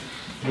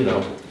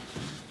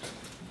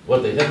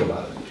 what they think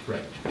about it.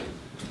 Right.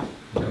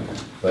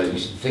 But you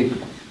should think,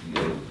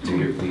 do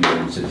your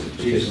citizen's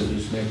petition.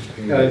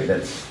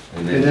 That's,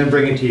 And then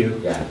bring it to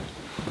you. yeah.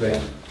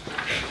 Right.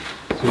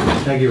 So,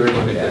 thank you very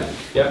much. Yeah.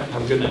 Yeah,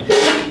 have a good night.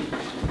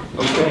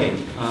 Okay,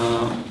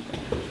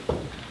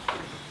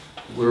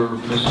 we're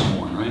missing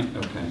one, right?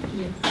 Okay.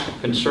 Yes.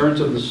 Concerns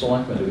of the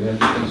selectmen, do we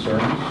have any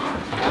concerns?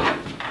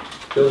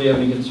 Bill, do you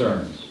have any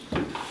concerns?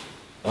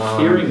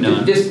 Hearing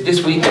none.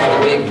 This week,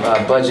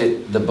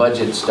 the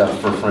budget stuff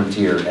for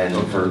Frontier and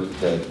for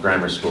the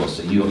grammar school,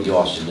 so you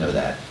all should know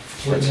that.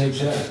 What makes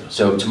that?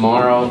 So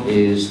tomorrow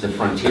is the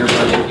Frontier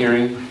budget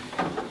hearing.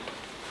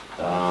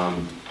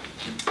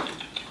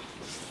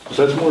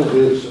 So that's more,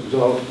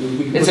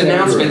 It's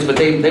announcements, but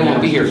they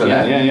won't be here for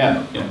that.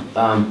 Yeah.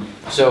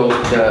 So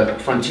the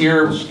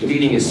Frontier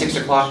meeting is 6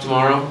 o'clock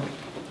tomorrow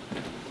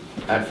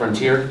at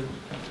Frontier.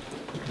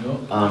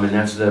 And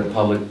that's the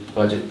public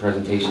budget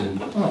presentation.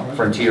 Oh, right.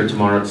 Frontier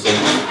tomorrow at 6.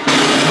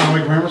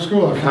 Conway Grammar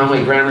School? or-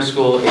 Conway Grammar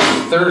School is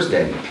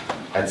Thursday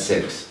at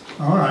 6.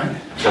 All right.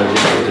 So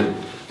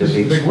This is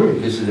a big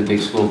week. This is the big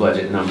school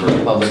budget number,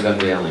 public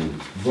unveiling.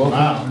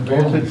 Wow.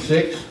 Both at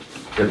 6?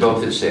 They're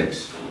both at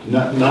 6.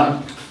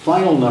 Not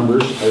final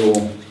numbers, I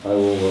will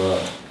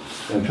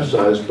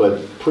emphasize,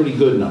 but pretty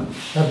good numbers.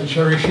 Have the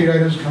cherry sheet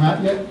items come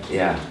out yet?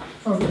 Yeah,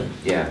 Okay.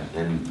 yeah,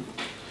 and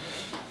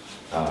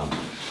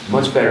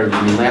much better.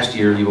 I mean, last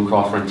year, you will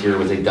call Frontier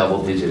was a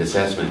double-digit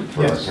assessment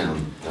for our Yes.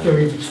 town. So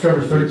we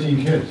started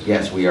 13 kids.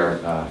 Yes, we are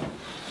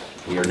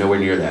nowhere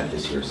near that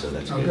this year, so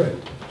that's Oh, good.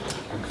 good.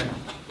 Okay.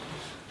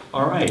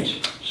 All right,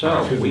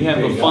 so we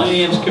have the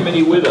finance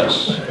committee with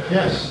us.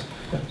 Yes.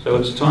 So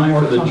it's time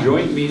for the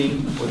joint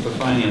meeting with the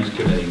finance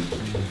committee.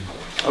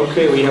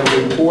 Okay, we have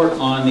a report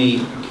on the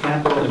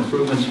capital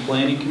improvements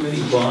planning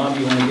committee. Bob,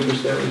 you want to give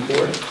us that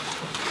report?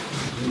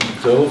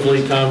 So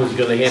hopefully Tom is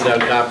gonna hand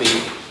out copies.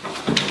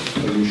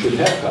 You should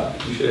have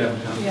copies. You should have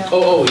a copy. Yeah.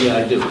 Oh, yeah,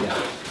 I do, yeah.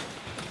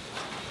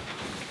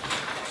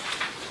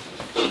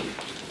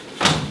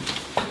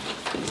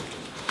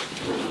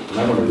 And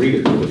I want to read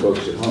it to the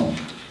folks at home.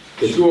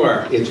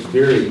 Sure. It's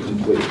very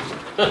complete.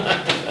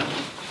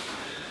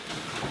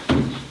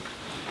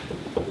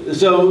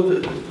 So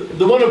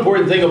the one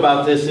important thing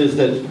about this is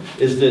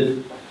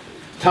that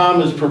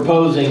Tom is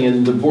proposing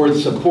and the board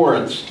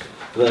supports,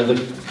 the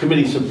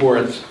committee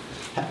supports,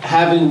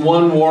 having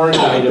one warrant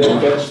item.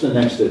 That's the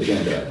next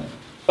agenda item.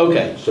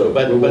 Okay. So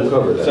but we'll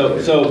cover that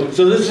later. So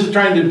this is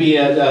trying to be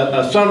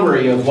a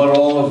summary of what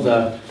all of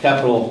the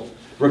capital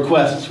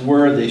requests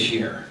were this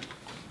year.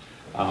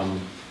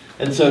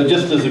 And so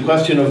just as a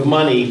question of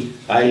money,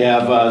 I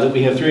have, that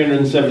we have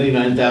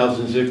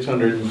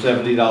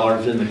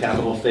 $379,670 in the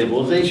capital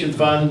stabilization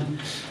fund.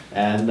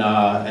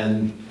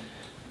 And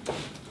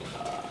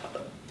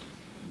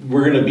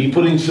we're gonna be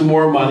putting some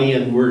more money,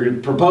 and we're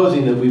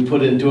proposing that we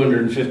put in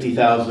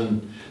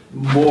 250,000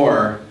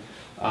 more,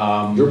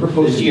 You're this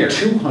proposing year.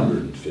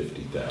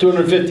 250,000.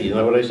 250, is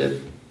that what I said?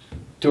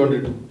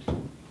 200,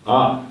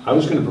 I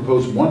was going to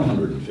propose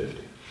 150.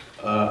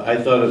 I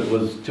thought it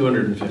was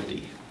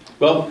 250.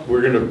 Well,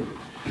 we'll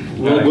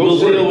We'll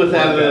see. deal with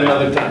that at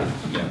another time.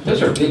 Yeah.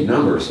 Those are big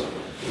numbers.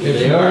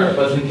 They are,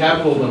 but the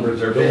capital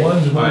numbers are The big.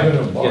 ones we're Right.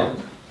 gonna borrow.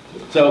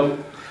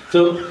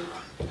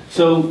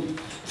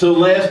 So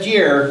last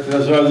year, so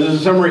there's a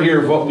summary here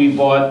of what we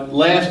bought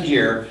last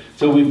year.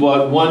 So we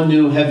bought one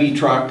new heavy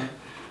truck,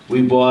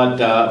 we bought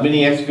a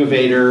mini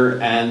excavator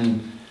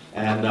and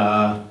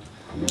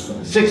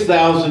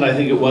 6,000, I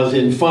think it was,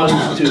 in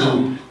funds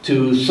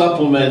to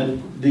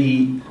supplement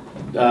the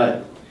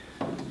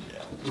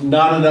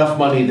not enough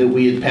money that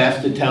we had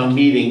passed at town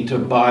meeting to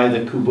buy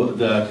the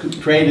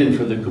trade-in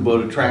for the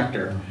Kubota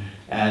tractor.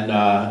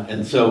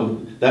 And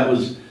so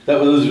those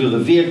were the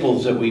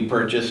vehicles that we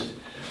purchased.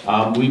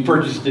 We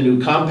purchased a new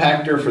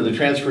compactor for the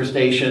transfer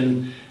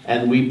station,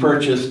 and we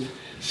purchased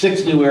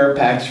 6 new air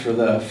packs for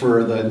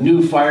the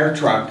new fire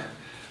truck.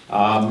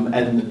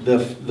 And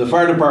the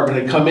fire department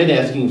had come in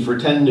asking for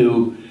 10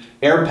 new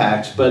air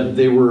packs, but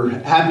they were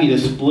happy to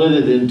split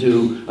it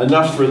into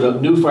enough for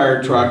the new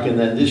fire truck, and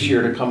then this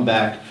year to come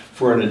back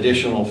for an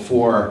additional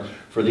 4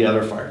 for the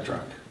other fire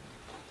truck.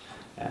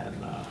 And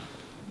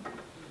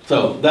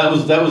so that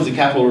was the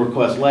capital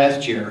request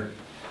last year.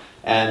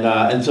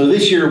 And so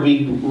this year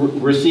we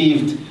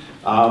received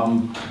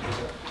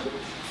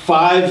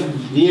 5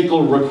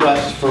 vehicle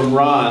requests from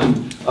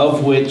Ron,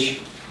 of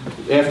which,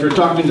 after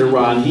talking to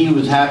Ron, he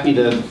was happy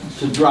to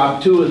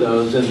drop 2 of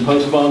those and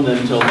postpone them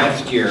until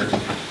next year.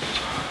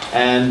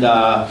 And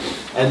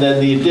then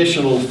the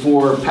additional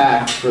 4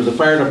 packs for the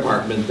fire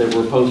department that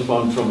were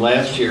postponed from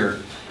last year.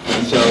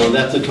 And so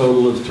that's a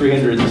total of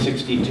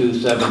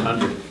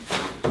 $362,700.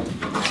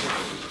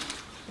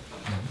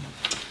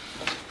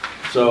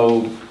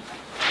 So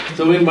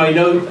in my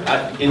note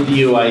into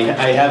you,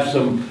 I have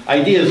some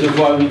ideas of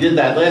why we did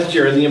that last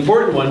year. And the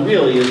important one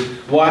really is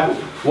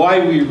why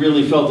we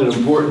really felt it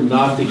important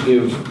not to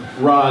give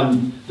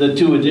Ron the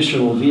 2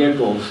 additional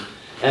vehicles.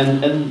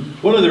 And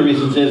one of the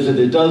reasons is that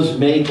it does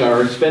make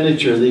our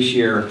expenditure this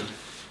year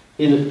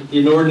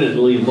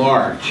inordinately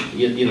large.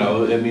 You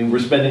know, I mean, we're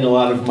spending a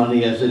lot of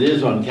money as it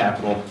is on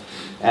capital.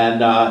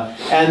 And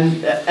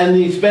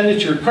the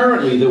expenditure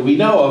currently that we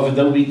know of and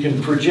that we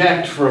can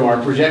project from our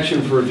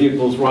projection for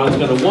vehicles Ron's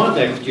going to want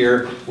next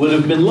year would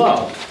have been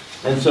low.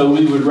 And so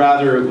we would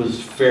rather it was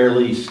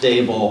fairly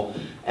stable.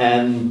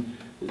 And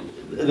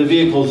the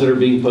vehicles that are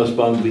being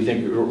postponed, we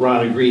think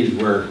Ron agrees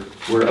we're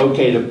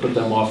okay to put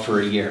them off for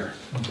a year.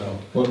 So.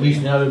 Well, at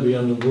least now they'll be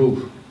on the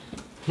roof.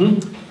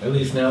 At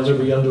least now they'll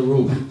be on the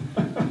roof.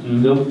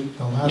 They'll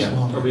last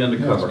longer. They'll be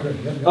undercover. Yeah, that's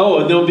good. Yeah. Oh,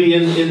 and they'll be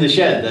in the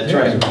shed, that's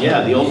right.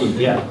 Yeah, the old ones,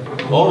 yeah,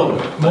 all of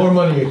them. More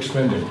money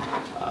expended.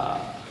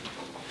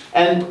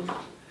 And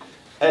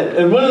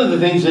one of the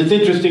things that's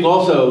interesting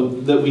also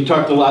that we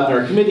talked a lot in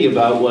our committee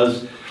about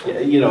was,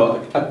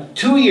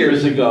 2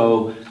 years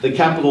ago, the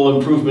Capital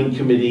Improvement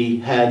Committee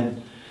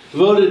had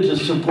voted to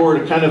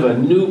support kind of a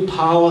new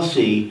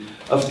policy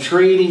of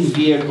trading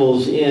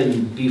vehicles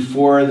in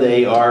before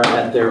they are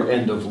at their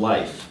end of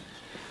life.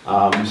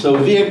 So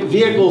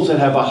vehicles that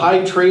have a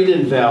high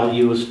trade-in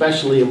value,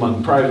 especially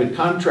among private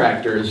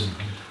contractors,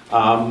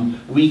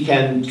 we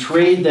can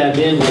trade them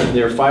in when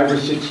they're 5 or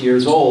 6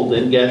 years old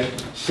and get,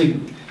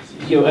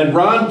 and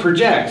Ron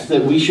projects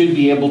that we should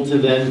be able to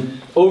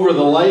then, over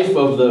the life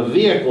of the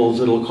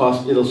vehicles,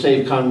 it'll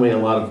save Conway a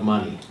lot of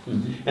money.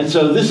 And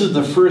so this is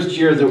the first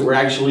year that we're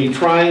actually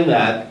trying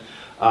that.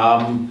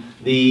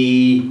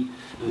 The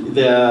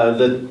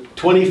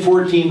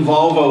 2014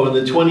 Volvo and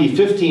the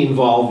 2015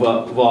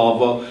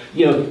 Volvo,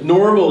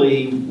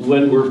 normally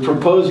when we're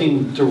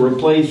proposing to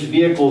replace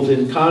vehicles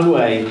in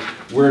Conway,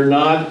 we're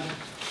not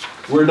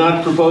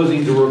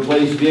proposing to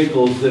replace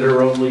vehicles that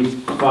are only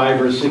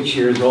 5 or 6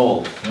 years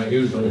old. Not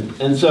usually.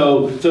 And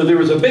so there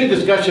was a big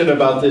discussion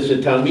about this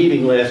at town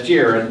meeting last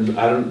year, and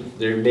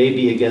there may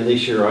be again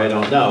this year, I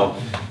don't know.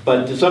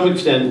 But to some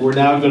extent, we're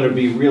now going to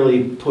be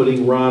really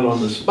putting Ron on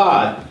the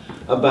spot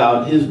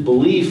about his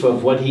belief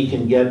of what he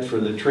can get for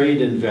the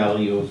trade-in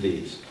value of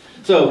these.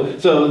 So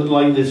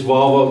like this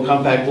Volvo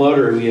compact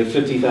loader, we have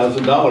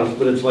 $50,000,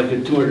 but it's like a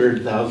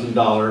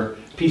 $200,000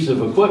 piece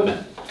of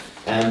equipment.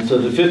 And so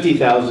the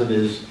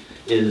 $50,000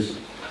 is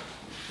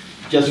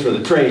just for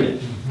the trade-in.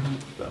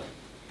 So.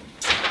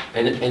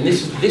 And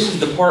this is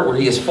the part where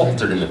he has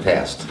faltered in the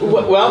past.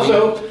 Well,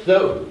 so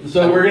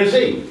we're going to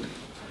see.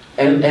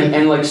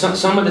 And like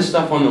some of the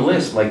stuff on the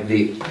list, like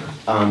the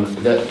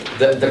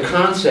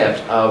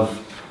concept of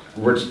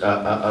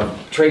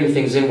trading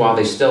things in while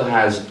they still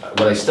have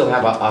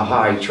a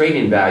high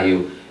trade-in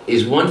value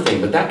is one thing,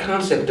 but that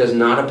concept does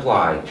not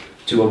apply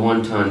to a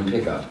 1-ton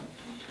pickup,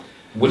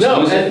 which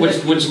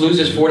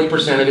loses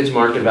 40% of its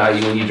market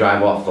value when you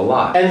drive off the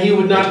lot. And he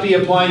would not be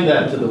applying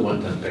that to the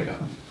 1-ton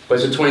pickup. But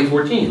it's a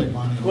 2014.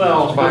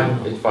 Well, It's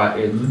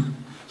fine.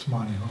 It's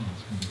money.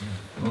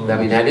 I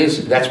mean,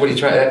 that's what he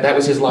tried. That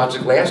was his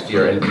logic last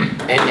year, and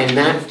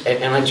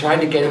I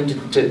tried to get him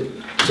to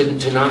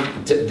not,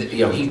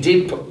 he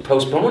did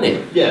postpone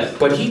it. Yes.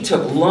 But he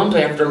took lump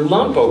after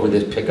lump over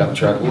this pickup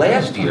truck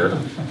last year.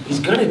 He's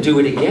going to do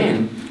it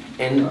again,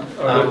 and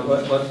All right,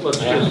 let's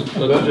just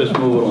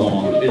move it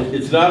along.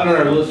 It's not on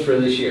our list for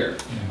this year.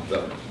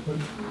 So.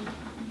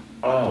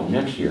 oh,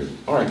 next year.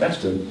 All right, that's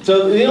good.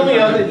 So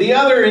the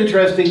other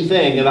interesting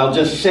thing, and I'll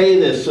just say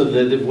this so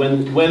that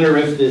when or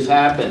if this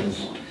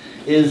happens,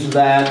 is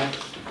that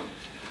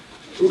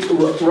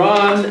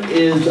Ron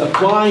is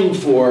applying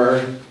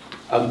for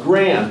a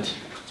grant.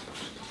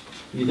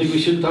 You think we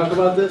should talk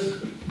about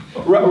this?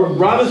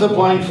 Ron is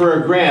applying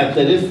for a grant,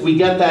 that if we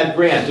get that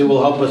grant, it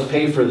will help us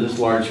pay for this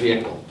large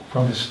vehicle.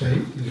 From the state?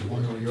 Is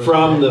one of yours?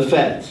 From the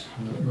feds.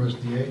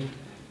 USDA?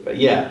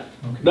 Yeah.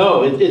 Okay.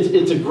 No,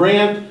 it's a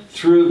grant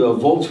through the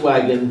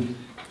Volkswagen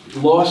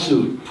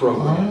lawsuit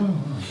program.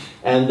 Oh,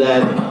 And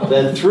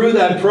that through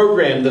that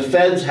program, the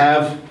feds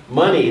have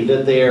money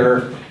that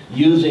they're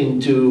using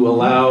to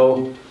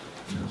allow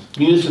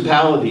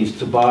municipalities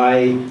to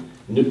buy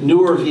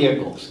newer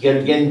vehicles,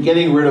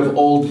 getting rid of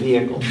old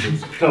vehicles.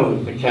 It's kind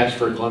of a cash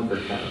for a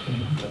clunker kind of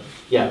thing.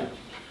 Yeah.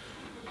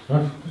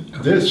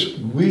 This,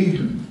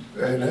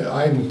 and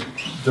I'm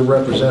the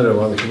representative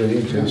on the committee,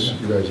 in case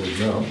you guys didn't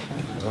know.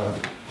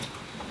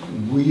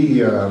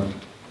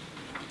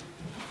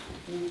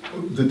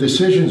 The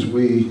decisions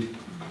we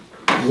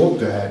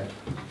looked at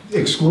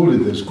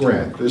excluded this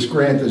grant. This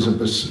grant is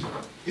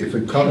if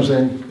it comes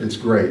in, it's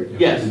great.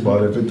 Yes.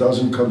 But if it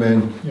doesn't come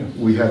in,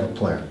 we have a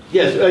plan.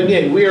 Yes,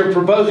 again, we are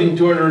proposing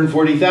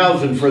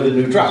 $240,000 for the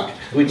new truck,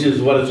 which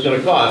is what it's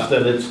gonna cost,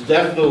 and it's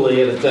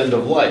definitely at its end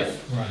of life.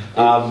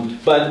 right.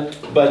 But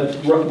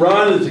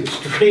Ron is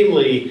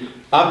extremely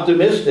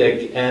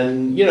optimistic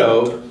and,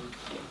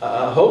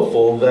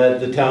 hopeful that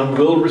the town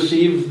will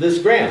receive this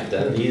grant,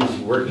 and he's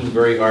working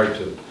very hard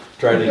to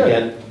try to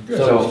get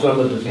some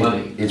of this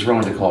money. It's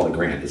wrong to call it a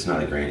grant, it's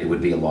not a grant, it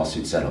would be a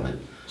lawsuit settlement.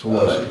 It's a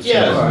lawsuit.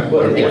 Yes.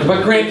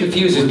 But grant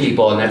confuses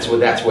people, and that's what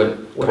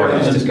part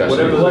of this discussion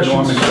Whatever the is.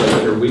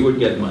 nomenclature, we would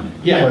get money.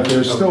 Yeah. But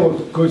there's still a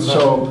good,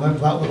 so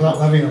Without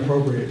levying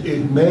appropriate.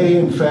 it may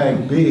in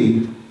fact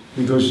be,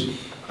 because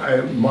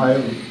at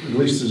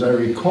least as I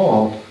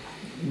recall,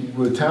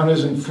 the town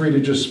isn't free to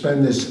just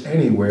spend this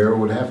anywhere. It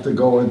would have to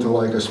go into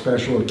like a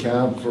special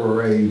account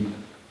for a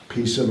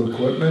piece of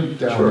equipment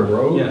down the Sure.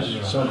 road, Yes.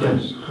 something.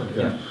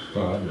 Yeah.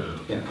 Yeah.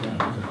 Yeah.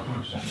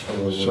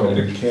 So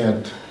you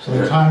can't, So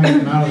the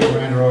timing, amount of the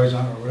grant are always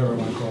on, or whatever you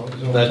want to call it.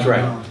 is always That's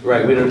unknown.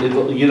 right,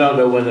 you don't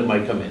know when it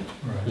might come in.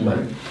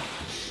 Right.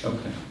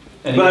 Okay.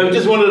 But I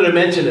just wanted to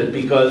mention it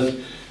because,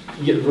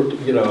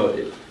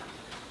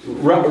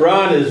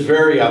 Ron is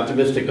very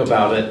optimistic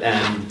about it,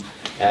 and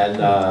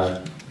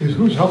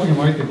Who's helping him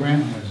write the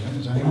grant?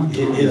 Is anyone?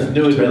 his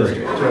new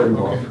administrator. Terry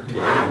Okay.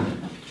 Walker.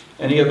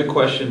 Any other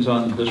questions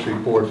on this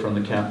report from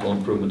the Capital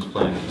Improvements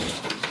Plan?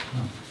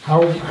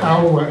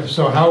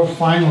 So how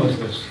final is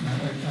this?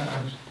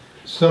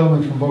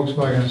 Settlement from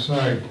Volkswagen's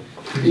side.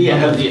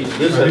 Yeah, this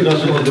has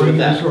nothing to do with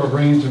that. This we're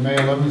bringing to May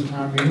 11th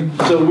town meeting?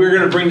 So we're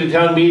gonna bring to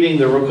town meeting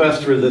the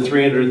request for the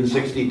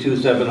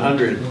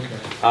 362,700.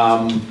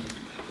 Okay.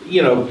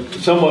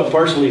 Somewhat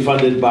partially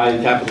funded by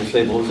capital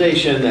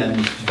stabilization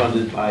and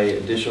funded by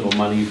additional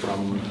money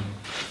from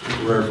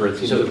wherever it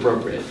seems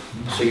appropriate.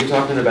 So you're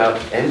talking about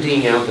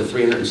emptying out the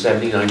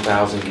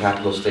 379,000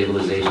 capital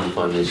stabilization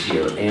fund this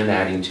year and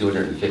adding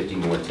 250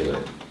 more to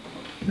it?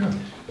 Yeah.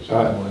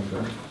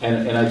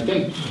 And I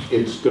think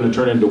it's gonna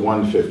turn into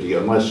 150,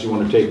 unless you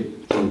wanna take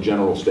from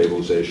general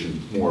stabilization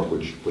more,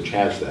 which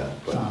has that,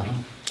 but. Uh-huh.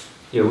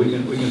 Yeah, we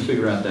can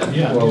figure out that.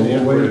 Yeah. Well, yeah,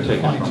 we'll Where wait to take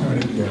it fine from.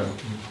 tune it. Yeah.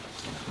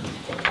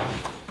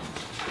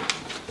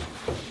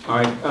 All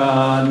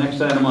right,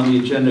 next item on the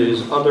agenda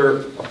is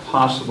other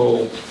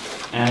possible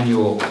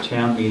annual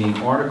town meeting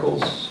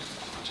articles.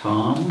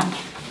 Tom?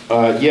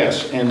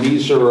 Yes, and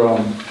these are,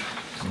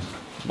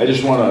 I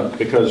just want to,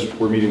 because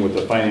we're meeting with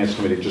the Finance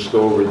Committee, just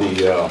go over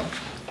the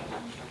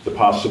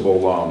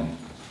possible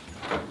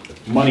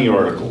money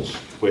articles,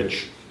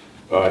 which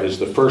is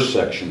the first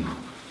section,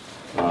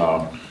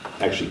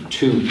 actually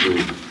 2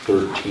 through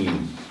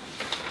 13.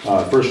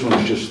 First one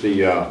is just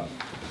the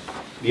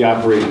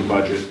operating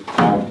budget.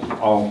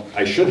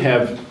 I should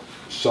have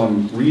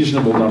some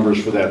reasonable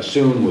numbers for that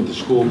soon with the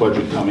school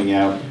budget coming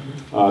out.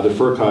 The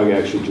FERCog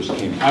actually just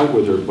came out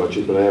with their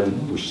budget, but I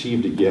haven't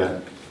received it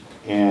yet.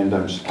 And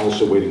I'm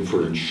also waiting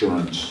for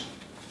insurance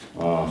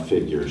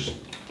figures.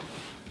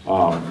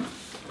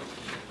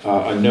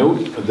 A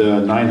note,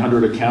 the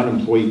 900 account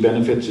employee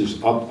benefits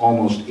is up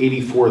almost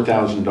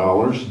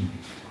 $84,000.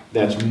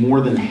 That's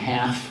more than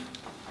half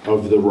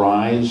of the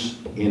rise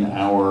in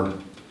our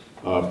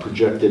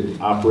projected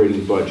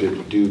operating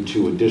budget due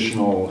to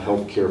additional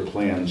healthcare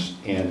plans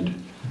and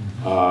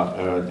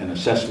an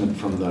assessment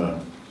from the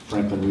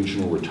Franklin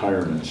Regional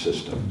Retirement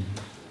System,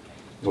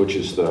 which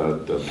is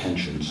the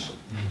pensions.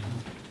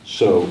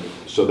 So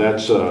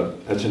that's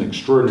an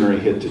extraordinary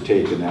hit to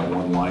take in that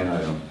one line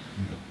item.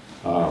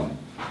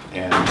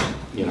 And,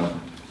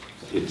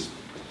 it's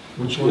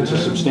a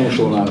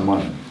substantial amount of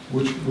money.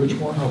 Which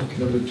one?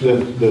 Number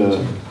two.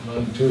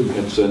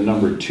 It's a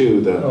number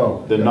 2,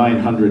 Oh, the yeah.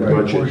 900 Right.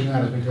 budget Portion of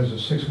that is because of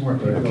 6 more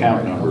people. Account with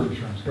health number.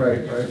 insurance.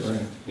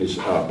 Right. is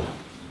up.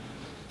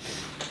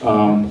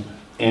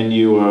 And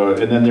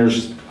then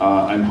there's,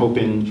 I'm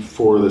hoping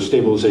for the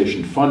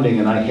stabilization funding,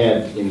 and I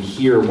had in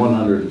here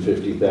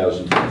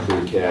 150,000 from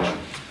free cash.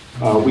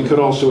 We could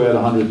also add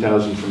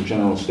 100,000 from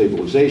general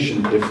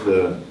stabilization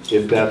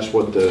if that's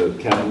what the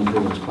Capital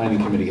Improvements Planning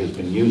Committee has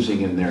been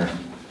using in their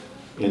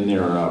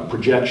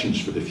projections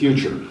for the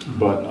future.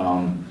 But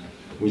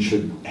we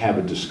should have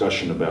a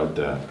discussion about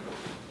that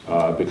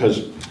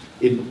because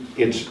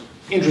it's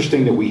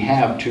interesting that we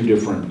have two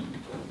different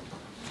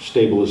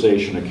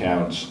stabilization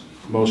accounts.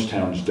 Most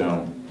towns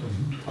don't.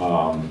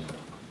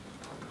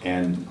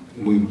 And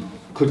we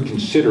could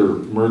consider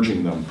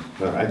merging them.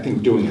 I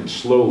think doing it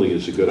slowly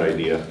is a good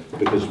idea,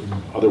 because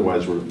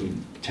otherwise we're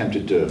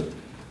tempted to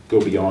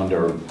go beyond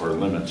our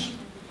limits.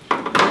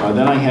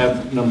 Then I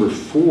have number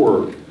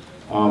 4.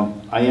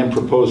 I am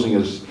proposing,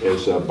 as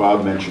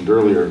Bob mentioned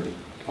earlier,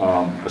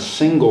 a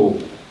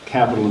single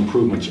capital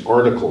improvements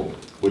article,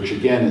 which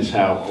again is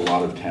how a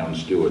lot of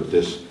towns do it.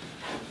 This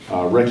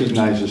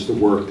recognizes the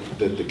work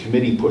that the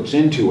committee puts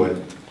into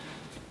it,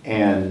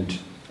 and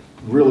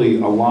really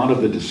a lot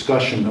of the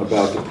discussion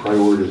about the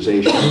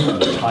prioritization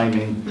and the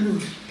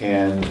timing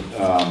and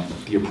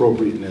the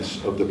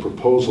appropriateness of the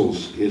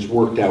proposals is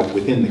worked out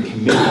within the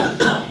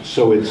committee.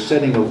 So it's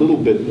setting a little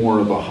bit more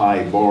of a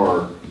high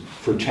bar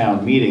for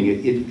town meeting.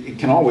 It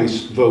can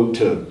always vote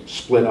to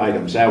split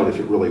items out if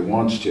it really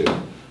wants to,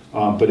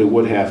 but it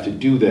would have to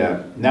do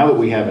that. Now that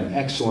we have an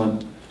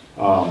excellent,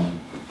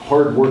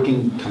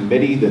 hard-working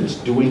committee that's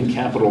doing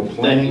capital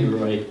planning,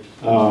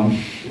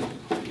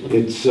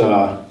 it's,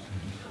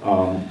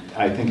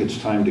 I think it's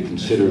time to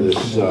consider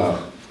this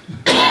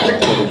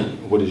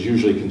what is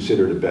usually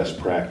considered a best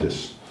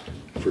practice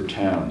for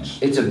towns.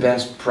 It's a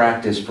best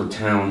practice for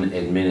town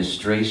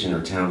administration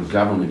or town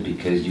government,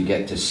 because you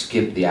get to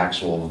skip the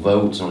actual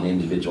votes on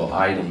individual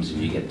items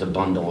and you get to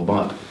bundle them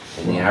up.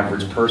 And the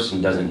average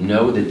person doesn't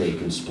know that they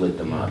can split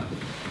them up.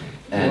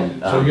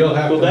 And, So you'll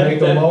have to Well, make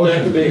a that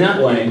motion. could be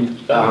explained.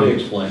 That could be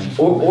explained.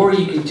 or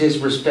you could just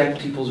respect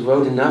people's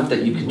vote enough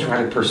that you can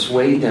try to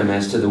persuade them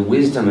as to the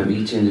wisdom of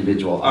each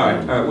individual All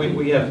right, item.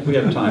 we have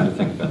time to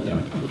think about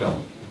that.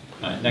 Phil.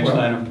 All right, next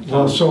item.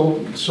 Well,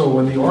 so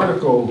when the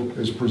article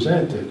is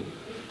presented,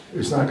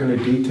 it's not gonna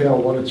detail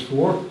what it's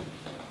for?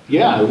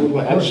 Yeah, it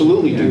will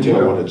absolutely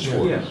detail what it's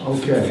for. Yes.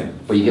 Okay,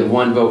 But you get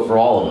one vote for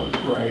all of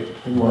them. right,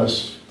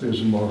 unless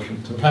there's a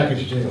motion to.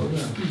 Package deal.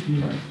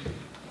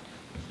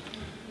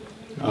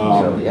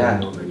 So,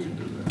 yeah.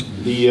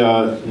 The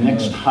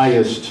next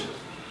highest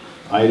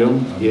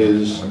item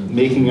is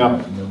making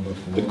up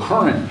the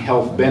current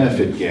health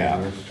benefit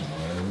gap.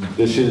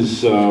 This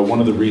is one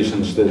of the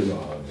reasons that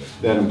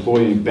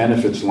employee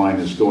benefits line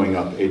is going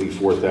up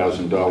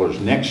 $84,000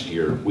 next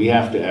year. We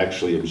have to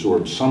actually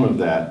absorb some of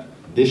that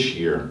this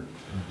year,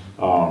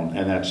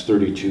 and that's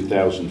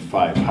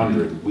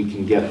 $32,500. We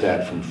can get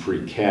that from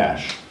free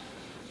cash.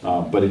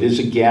 But it is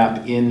a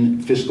gap in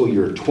fiscal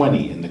year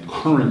 20, in the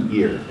current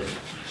year.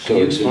 Can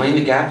you explain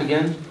the gap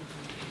again?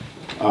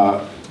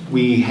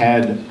 We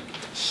had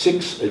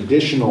 6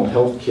 additional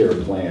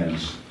healthcare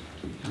plans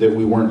that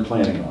we weren't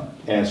planning on.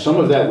 And some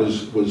of that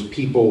was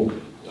people,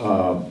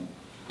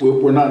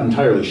 we're not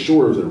entirely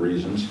sure of the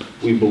reasons.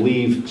 We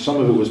believe some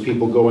of it was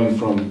people going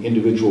from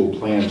individual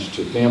plans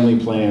to family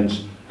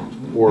plans,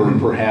 or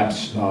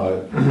perhaps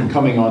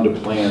coming onto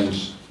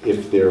plans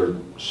if their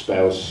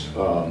spouse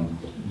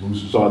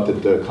thought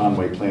that the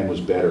Conway plan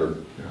was better,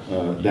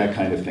 that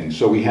kind of thing.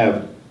 So we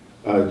have,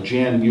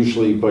 Jan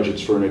usually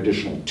budgets for an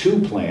additional 2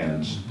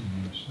 plans,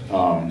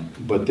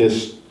 but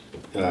this,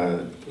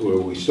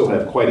 we still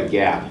have quite a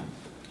gap,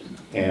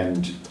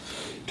 and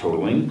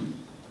totaling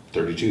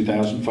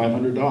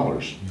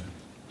 $32,500.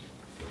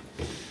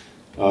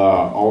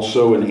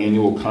 Also an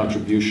annual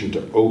contribution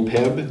to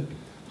OPEB,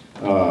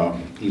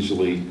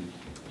 easily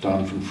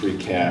done from free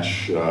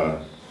cash.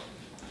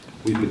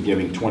 We've been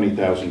giving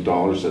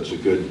 $20,000, that's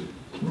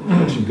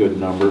a good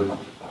number.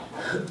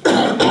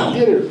 I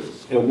did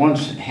at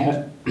once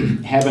have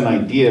an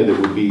idea that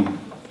would be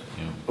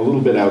a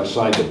little bit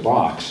outside the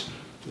box.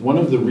 One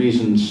of the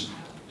reasons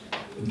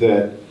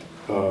that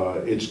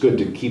it's good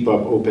to keep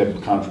up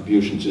OPEB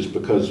contributions is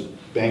because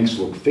banks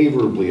look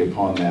favorably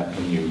upon that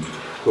when you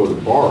go to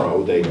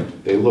borrow. They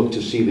look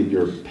to see that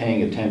you're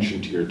paying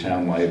attention to your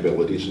town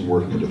liabilities and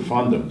working to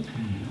fund them.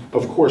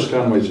 Of course,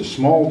 Conway's a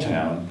small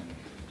town.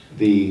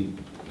 The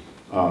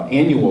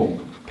annual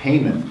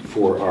payment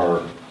for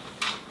our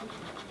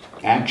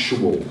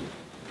actual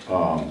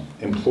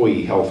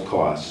employee health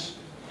costs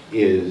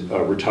is,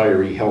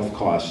 retiree health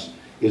costs,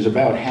 is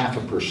about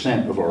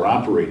 0.5% of our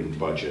operating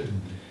budget.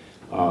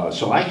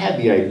 So I had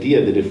the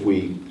idea that if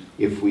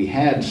we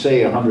had,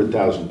 say,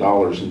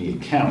 $100,000 in the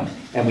account,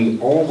 and we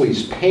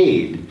always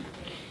paid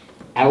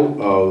out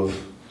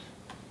of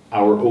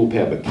our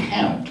OPEB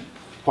account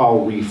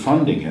while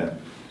refunding it,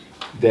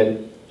 that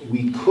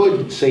we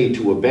could say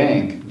to a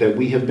bank that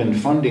we have been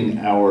funding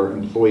our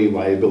employee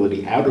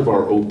liability out of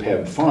our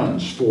OPEB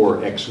funds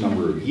for X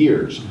number of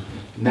years.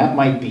 And that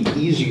might be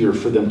easier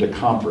for them to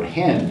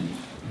comprehend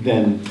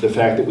than the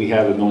fact that we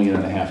have $1.5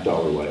 million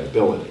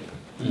liability.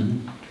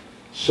 Mm-hmm.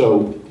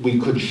 So we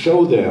could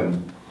show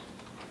them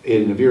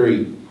in a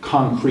very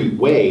concrete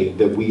way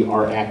that we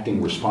are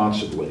acting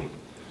responsibly.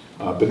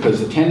 Because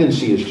the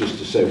tendency is just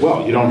to say,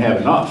 well, you don't have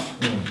enough,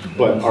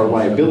 but our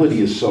liability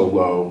is so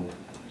low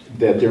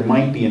that there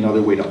might be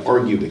another way to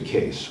argue the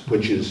case,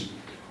 which is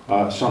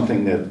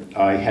something that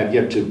I have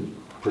yet to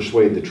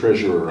persuade the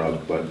treasurer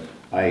of, but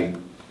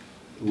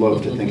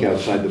love to think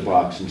outside the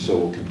box, and so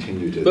we'll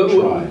continue to But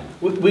try.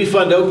 we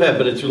fund OPEB,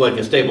 but it's through like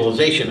a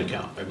stabilization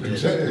account. I mean,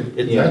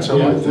 That's how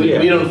I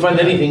think. we don't fund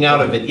anything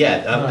out of it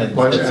yet,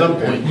 But at some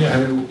point.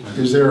 and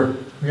is there,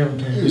 We haven't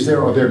taken.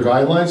 are there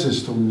guidelines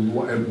as to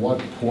at what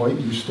point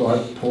you start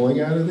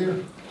pulling out of there?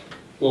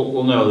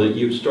 Well, no, that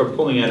you start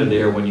pulling out of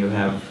there when you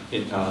have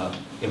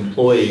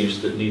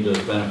employees that need those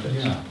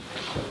benefits. Yeah.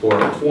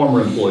 Or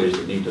former employees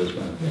that need those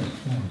benefits.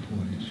 Yeah,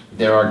 more employees.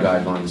 There are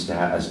guidelines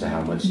as to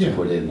how much to Yeah.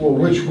 put in. Well,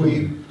 which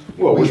we.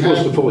 Well, we're we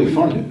supposed to have- fully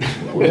fund it.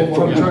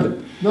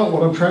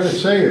 What I'm trying to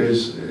say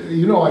is,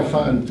 I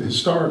find,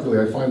 historically,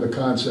 I find the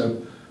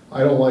concept,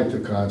 I don't like the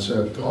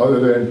concept, other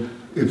than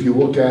if you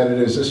look at it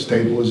as a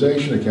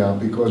stabilization account,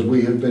 because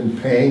we have been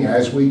paying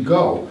as we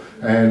go.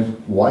 And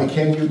why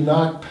can you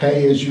not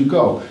pay as you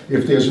go?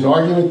 If there's an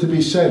argument to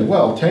be said,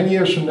 well, 10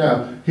 years from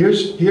now,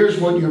 here's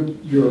what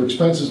your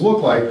expenses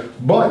look like,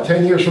 but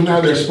 10 years from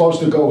now, they're supposed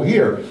to go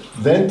here,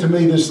 then to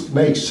me, this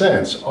makes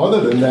sense.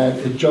 Other than that,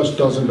 it just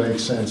doesn't make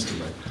sense to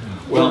me.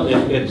 Well,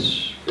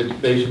 it's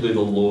basically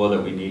the law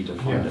that we need to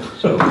fund it,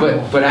 so.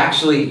 But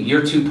actually,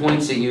 your 2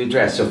 points that you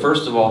addressed, so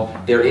first of all,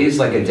 there is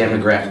like a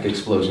demographic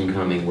explosion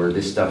coming where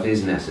this stuff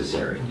is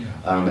necessary,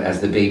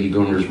 as the baby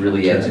boomers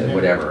really exit,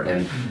 whatever.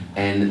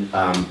 And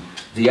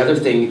the other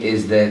thing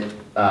is that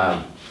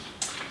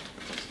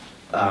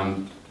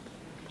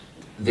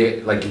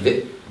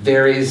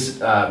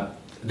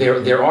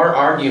there are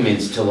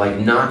arguments to like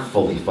not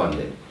fully fund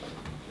it.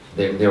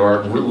 There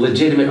are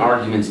legitimate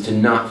arguments to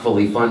not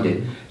fully fund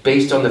it,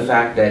 based on the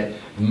fact that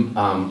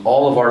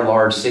all of our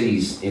large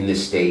cities in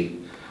this state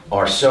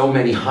are so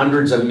many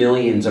hundreds of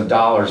millions of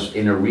dollars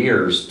in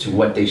arrears to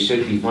what they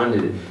should be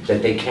funded,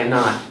 that they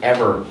cannot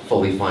ever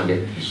fully fund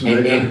it.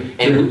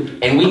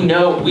 And we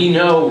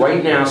know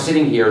right now,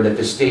 sitting here, that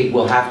the state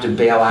will have to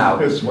bail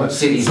out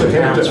cities and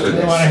towns for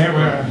this.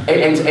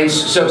 And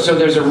so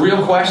there's a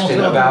real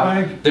question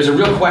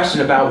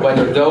about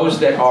whether those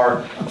that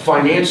are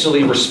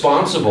financially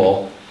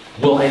responsible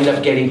will end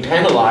up getting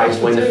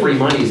penalized when the free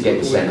money is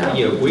getting sent out.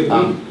 Yeah, we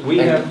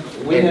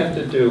have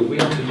to do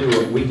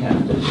what we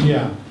have to do.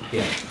 Yeah.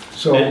 Yeah.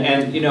 So.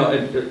 And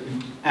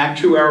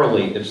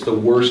actuarially, it's the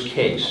worst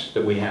case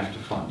that we have to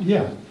fund.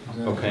 Yeah.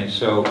 Okay,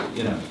 so,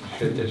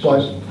 it's.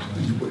 But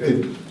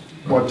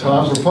what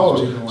Tom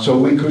proposed, so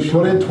we could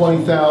put in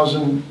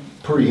 20,000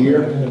 per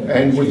year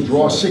and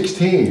withdraw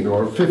 16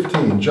 or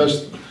 15,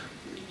 just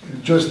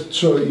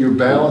so your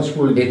balance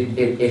would.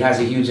 It has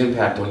a huge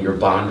impact on your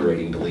bond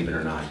rating, believe it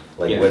or not.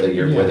 Like Yeah. whether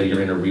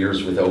you're in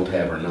arrears with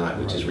OPEB or not,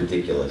 which is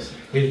ridiculous.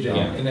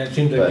 And that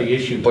seems like the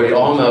issue. But it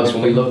almost,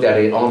 when we looked at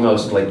it,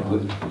 almost like,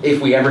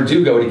 if we ever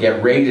do go to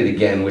get rated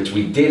again, which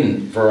we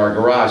didn't for our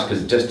garage,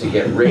 because just to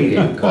get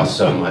rated costs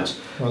so much.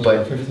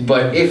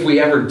 But if we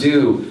ever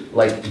do,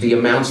 like the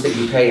amounts that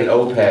you pay in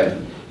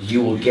OPEB,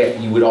 you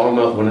would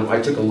almost, when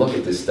I took a look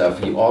at this stuff,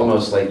 you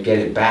almost like get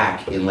it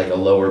back in like a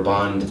lower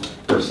bond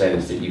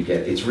percentage that you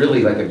get. It's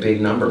really like a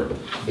big number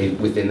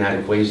within that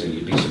equation.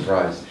 You'd be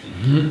surprised.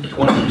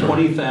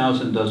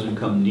 20,000 doesn't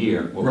come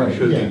near what we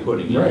should be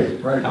putting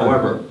in. Right.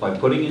 However, by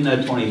putting in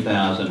that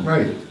 20,000,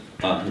 Right.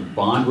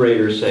 Bond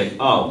raters say,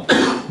 oh,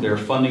 they're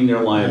funding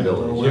their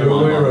liabilities. You're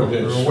aware of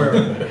this. We're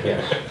aware of it.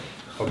 Yes.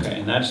 Okay,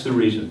 and that's the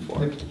reason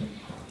for it.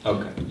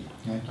 Okay.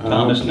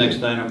 Thomas,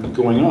 next item.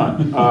 Going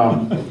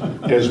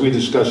on. As we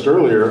discussed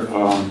earlier,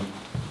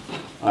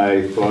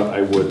 I thought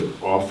I would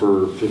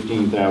offer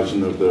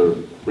 15,000 of the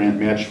grant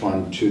match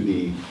fund to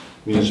the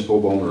municipal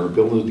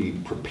vulnerability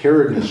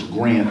preparedness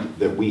grant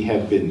that we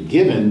have been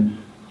given,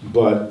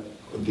 but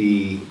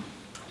the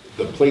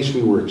place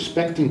we were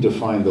expecting to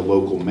find the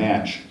local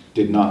match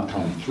did not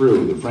come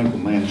through. The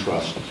Franklin Land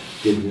Trust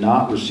did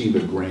not receive a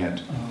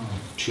grant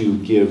to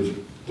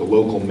give the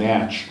local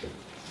match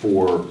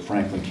for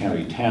Franklin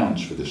County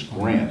towns for this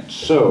grant.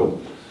 So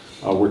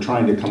we're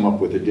trying to come up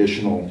with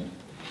additional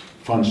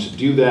funds to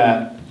do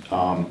that.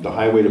 The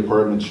highway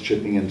department's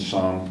chipping in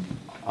some.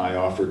 I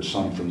offered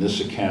some from this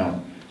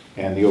account.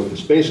 And the Open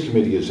Space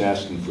Committee is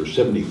asking for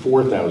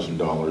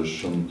 $74,000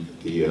 from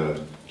the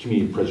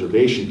Community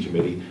Preservation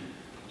Committee.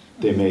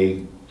 They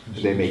may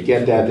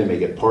get that, they may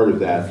get part of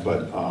that,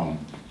 but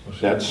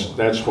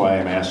that's why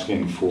I'm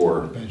asking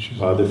for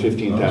the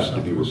 15,000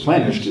 to be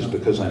replenished, is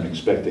because I'm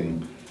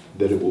expecting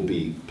that it will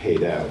be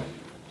paid out.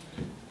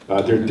 I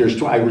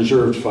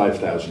reserved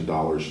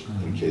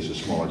 $5,000 in case a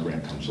smaller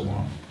grant comes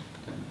along.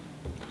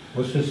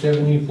 What's the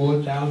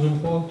 74,000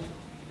 for?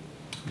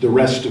 The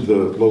rest of the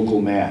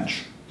local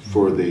match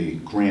for the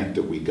grant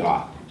that we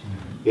got.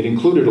 It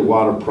included a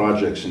lot of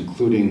projects,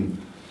 including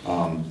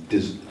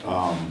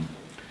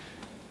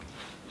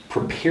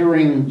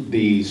preparing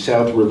the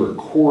South River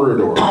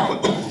corridor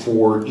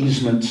for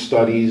easement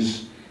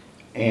studies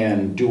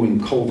and doing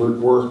culvert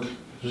work. Is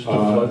this the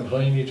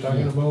floodplain you're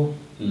talking about?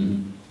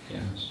 Mm-hmm.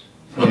 Yes.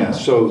 Yeah,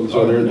 so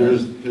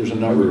there's a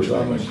number of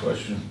things.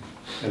 Question.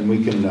 And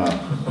we can, I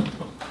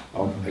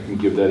can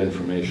give that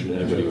information to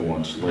anybody who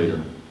wants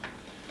later.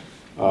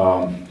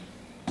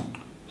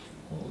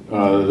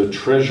 The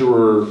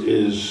treasurer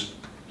is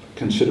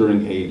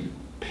considering a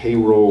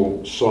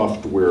payroll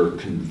software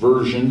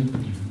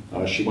conversion.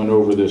 She went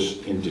over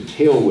this in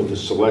detail with the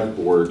select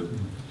board,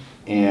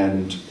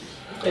 and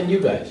And you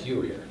guys, you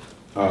were here.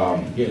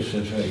 Yes,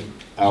 that's right.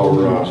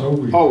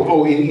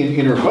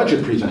 in her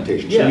budget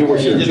presentation. So you were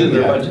she here did too, in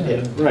their yeah. budget,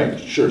 yeah. Right,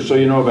 sure, so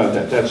you know about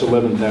that, that's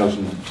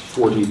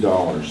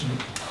 $11,040.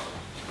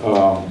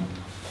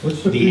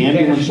 What's the The free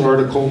ambulance cash?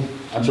 article,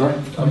 I'm sorry?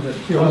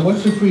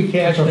 What's the free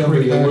cash What's the number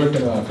free you're cash?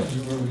 working off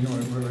of? Where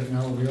right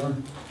now we are?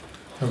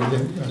 As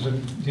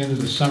of the end of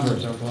December,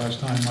 is that the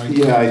last time, Mike?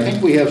 Yeah, I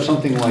think we have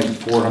something like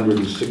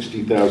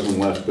 460,000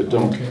 left, but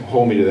don't Okay.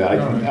 hold me to that.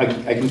 All right.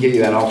 I can get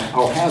you that.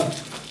 I'll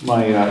have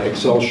my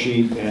Excel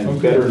sheet and Okay.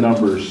 better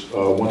numbers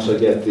once I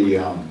get the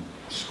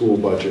school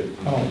budget,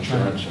 Oh,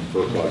 insurance and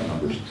FERPAC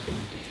numbers.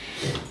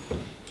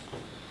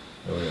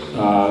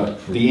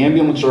 The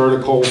ambulance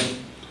article,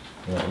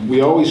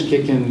 we always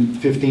kick in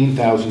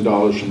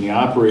 $15,000 from the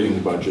operating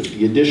budget.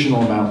 The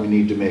additional amount we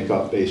need to make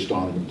up based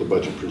on the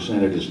budget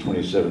presented is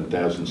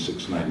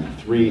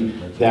 $27,693.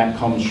 That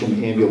comes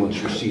from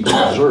ambulance receipts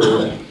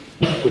reserve,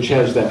 which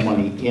has that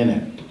money in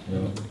it.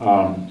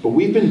 But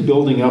we've been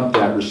building up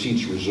that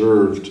receipts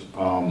reserved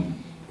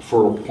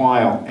for a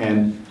while,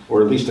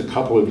 or at least a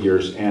couple of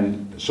years,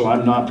 and so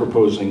I'm not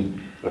proposing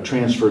a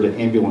transfer to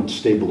ambulance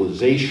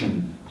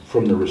stabilization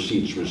from the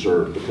receipts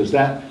reserve, because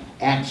that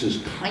acts as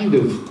kind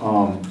of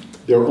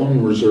their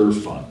own reserve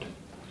fund.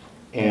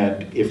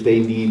 And if they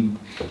need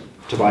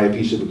to buy a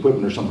piece of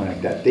equipment or something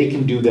like that, they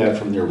can do that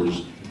from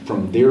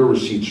their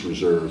receipts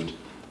reserved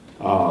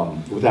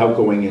without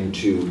going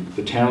into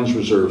the town's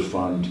reserve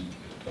fund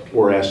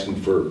or asking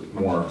for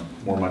more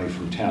money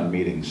from town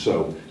meetings.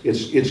 So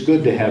it's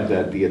good to have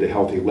that be at a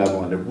healthy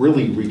level, and it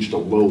really reached a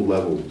low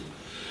level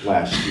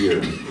last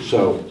year.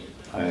 So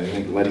I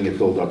think letting it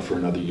build up for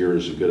another year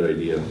is a good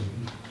idea.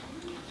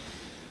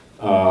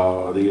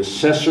 The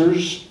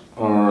assessors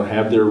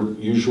have their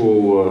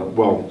usual,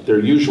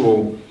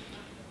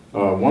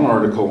 one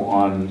article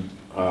on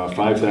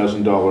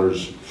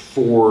 $5,000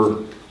 for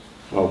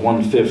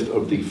 1/5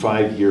 of the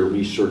 5-year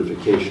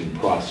recertification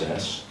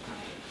process.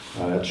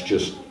 That's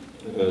just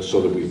so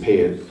that we pay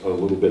it a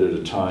little bit at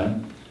a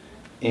time.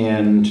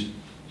 And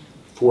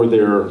for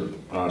their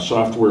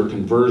software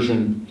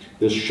conversion,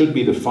 this should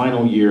be the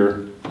final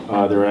year.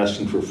 They're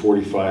asking for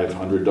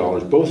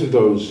 $4,500. Both of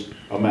those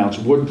amounts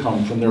would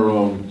come from their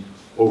own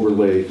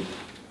overlay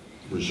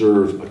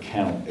reserve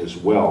account as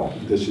well.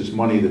 This is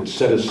money that's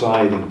set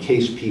aside in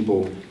case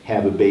people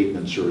have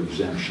abatements or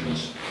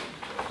exemptions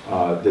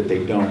that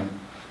they don't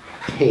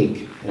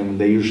take, and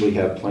they usually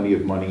have plenty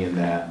of money in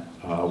that.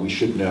 We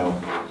should know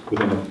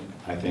within,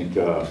 I think,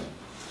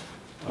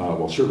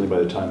 well, certainly by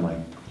the time my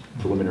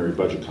preliminary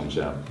budget comes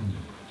out.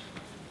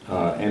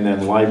 And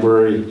then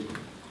library,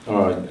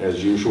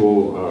 as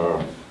usual,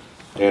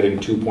 adding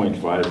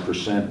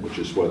 2.5%, which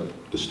is what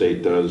the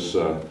state does.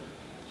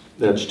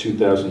 That's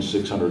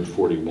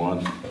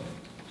 $2,641.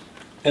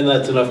 And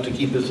that's enough to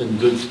keep us in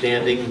good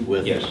standing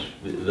with Yes.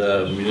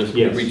 the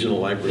municipal Yes.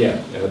 regional library? Yeah,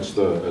 that's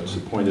the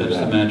point of That's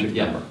the that. magic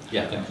Yeah, number.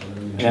 yeah.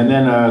 And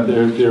then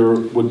there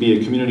would be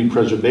a community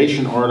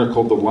preservation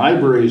article. The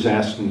library is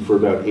asking for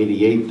about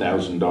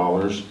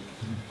 $88,000.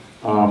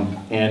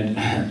 And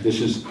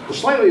this is a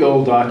slightly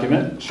old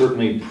document,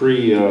 certainly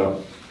pre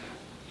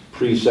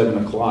 7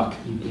 o'clock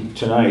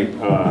tonight.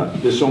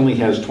 This only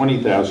has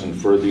 $20,000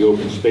 for the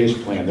open space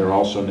plan. They're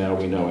also now,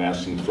 we know,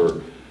 asking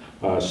for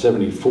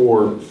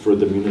 $74,000 for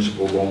the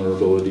municipal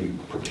vulnerability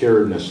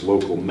preparedness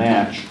local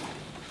match.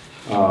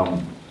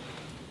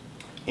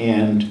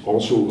 And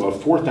also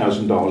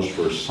 $4,000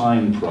 for a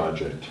sign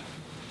project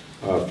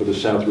for the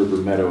South River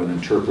Meadow, an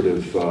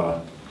interpretive,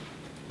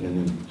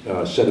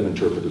 set of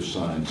interpretive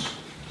signs.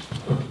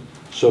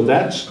 So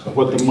that's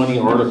what the money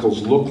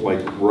articles look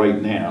like right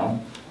now.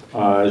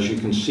 As you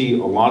can see,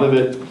 a lot of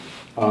it,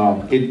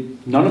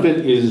 none of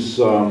it is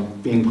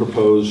being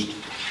proposed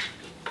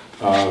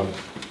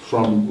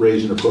from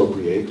raise and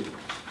appropriate.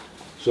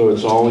 So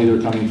it's all either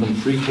coming from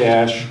free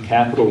cash,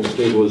 capital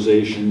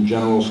stabilization,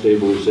 general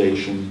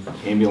stabilization,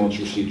 ambulance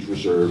receipts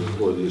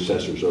reserve, or the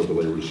assessor's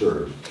overlay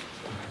reserve.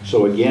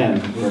 So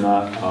again, we're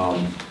not,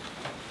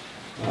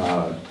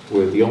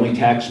 where the only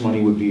tax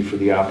money would be for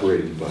the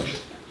operating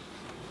budget,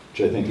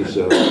 which I think is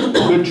a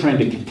good trend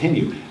to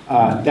continue.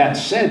 That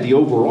said, the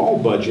overall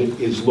budget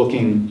is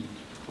looking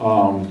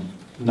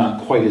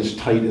not quite as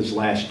tight as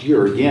last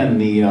year. Again,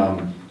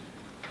 the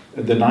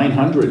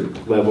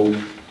 900 level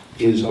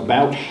is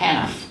about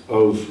half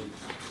of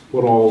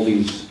what all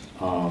these,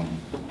 I'm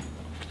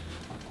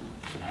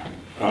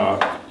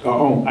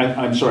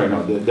sorry,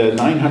 no, the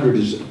 900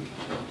 is,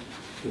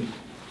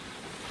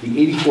 the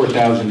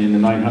 84,000 in the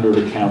 900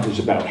 account is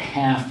about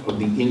half of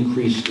the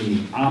increase in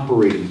the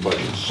operating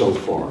budget so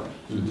far.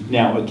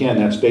 Now, again,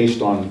 that's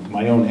based on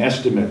my own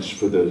estimates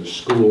for the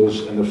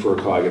schools and the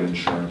FERCOG and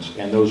insurance,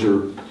 and those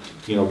are,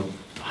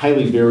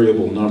 highly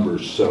variable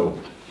numbers. So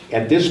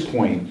at this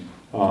point,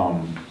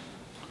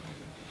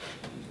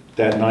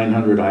 that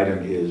 900 item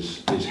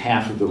is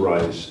half of the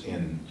rise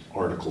in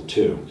Article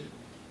 2.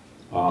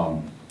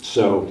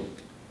 So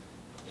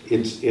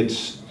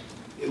it's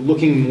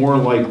looking more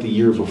like the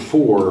year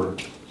before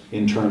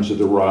in terms of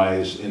the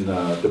rise in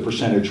the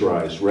percentage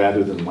rise,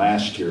 rather than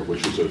last year,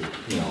 which was a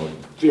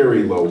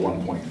very low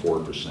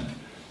 1.4%.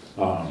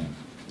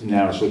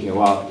 Now it's looking a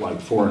lot like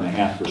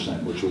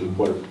 4.5%, which was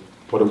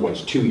what it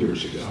was 2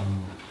 years ago.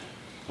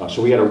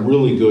 So we had a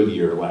really good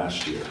year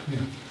last year.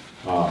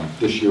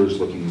 This year is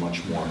looking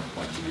much more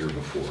like the year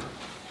before.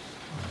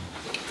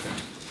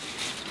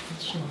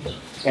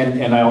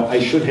 And I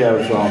should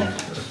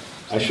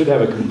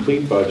have a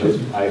complete budget.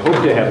 I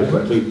hope to have a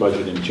complete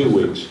budget in 2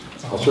 weeks.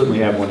 I'll certainly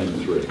have one in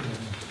 3.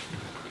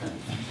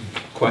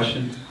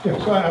 Question? Yeah,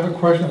 so I have a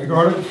question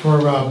regarding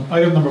for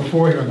item number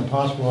 4 here on the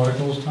possible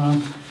articles,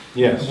 Tom.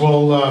 Yes.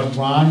 Will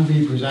Ron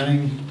be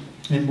presenting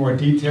in more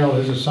detail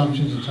his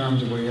assumptions in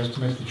terms of what he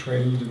estimates the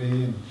trading to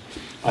be? And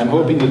I'm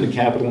hoping that the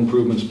Capital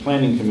Improvements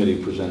Planning Committee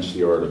presents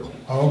the article.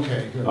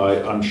 okay, good.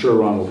 I'm sure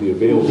Ron will be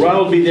available. Ron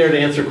will be there to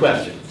answer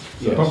questions.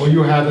 Yes. But will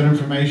you have that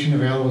information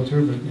available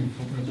too,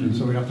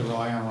 so we don't have to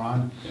rely on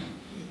Ron?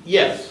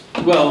 Yes,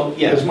 well,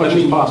 yes. As much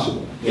as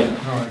possible. Yeah.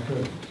 All right,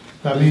 good.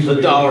 That means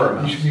The dollar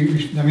amount.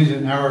 That means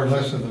an hour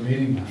less of the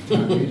meeting now.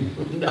 not meeting.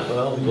 No,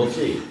 well, we'll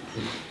see.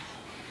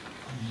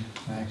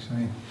 Thanks. I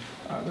mean,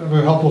 it'll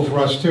be helpful for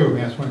us too. I mean,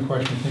 that's one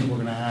question I think we're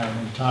going to have.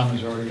 And Tom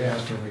has already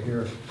asked over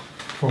here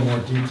for more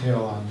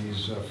detail on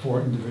these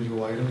 4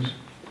 individual items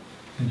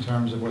in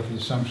terms of what the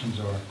assumptions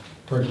are: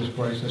 purchase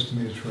price,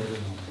 estimated trade,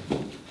 and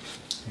all.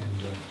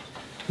 And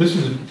this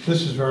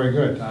is very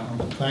good, Tom.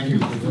 Thank you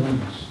for doing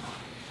this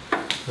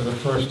for the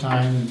first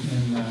time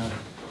in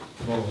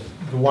well,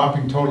 the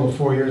whopping total of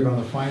 4 years, but on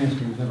the finance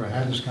committee, we've never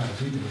had this kind of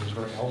detail. It was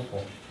very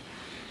helpful.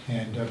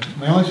 And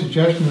my only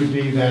suggestion would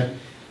be that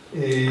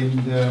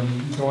in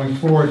going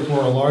forward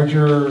for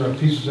larger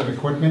pieces of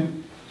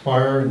equipment,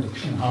 fire and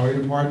highway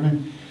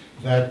department,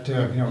 that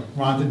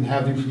Ron didn't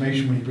have the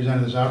information when he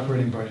presented his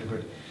operating budget,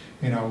 but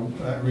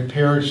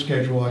repair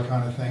schedule, that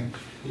kind of thing.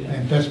 Yeah.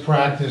 And best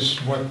practice,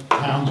 what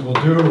towns will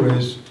do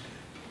is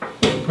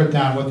put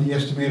down what the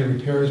estimated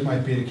repairs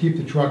might be to keep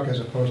the truck as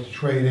opposed to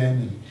trade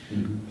in.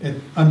 And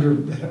it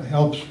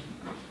helps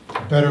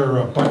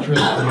better buttress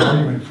the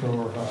argument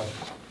for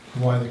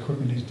why the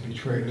equipment needs to be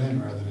traded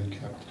in rather than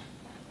kept.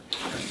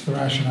 The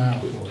rationale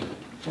for it.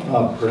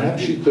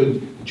 Perhaps you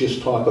could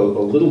just talk a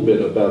little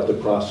bit about the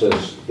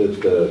process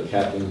that the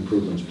Capital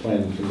Improvements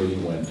Planning Committee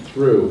went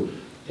through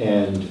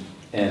and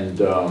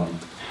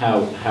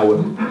how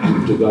it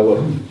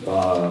developed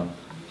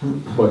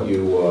what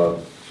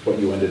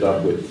you ended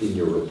up with in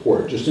your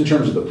report, just in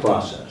terms of the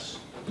process.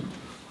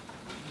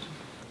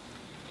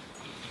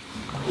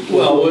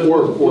 Well,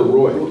 or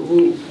Roy.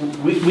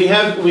 We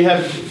have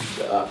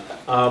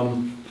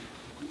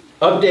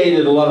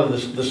updated a lot of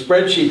the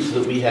spreadsheets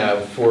that we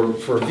have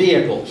for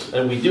vehicles,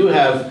 and we do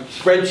have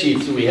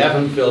spreadsheets that we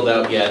haven't filled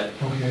out yet.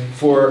 Okay.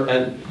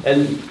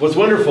 And what's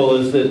wonderful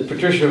is that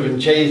Patricia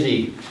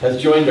Vincese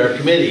has joined our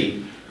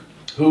committee,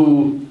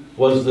 who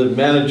was the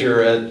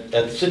manager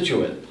at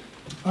Situate,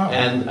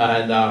 and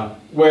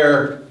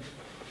where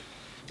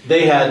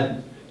they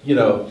had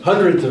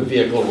hundreds of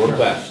vehicle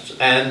requests,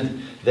 and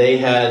they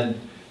had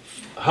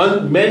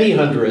many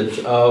hundreds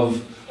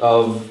of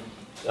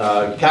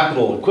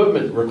capital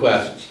equipment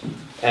requests,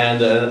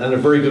 and a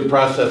very good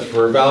process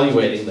for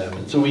evaluating them.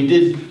 And so we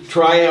did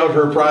try out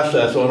her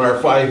process on our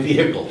 5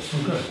 vehicles.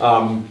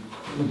 Okay.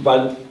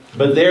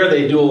 But there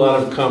they do a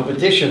lot of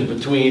competition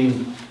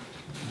between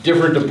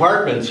different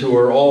departments who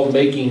are all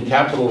making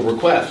capital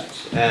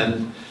requests.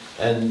 And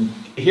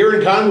here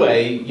in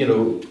Conway,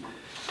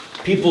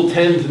 people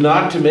tend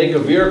not to make a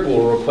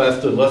vehicle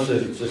request unless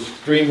it's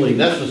extremely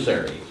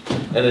necessary.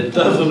 And it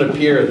doesn't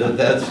appear that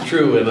that's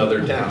true in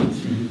other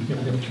towns.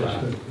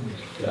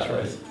 That's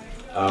right.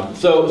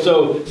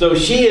 So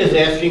she is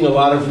asking a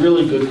lot of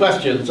really good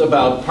questions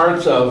about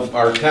parts of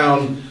our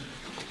town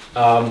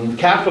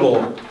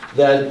capital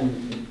that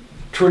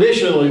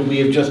traditionally we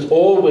have just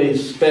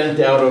always spent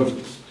out of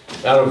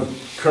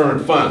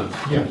current funds.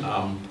 Yeah.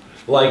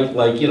 Like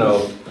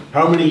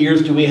how many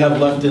years do we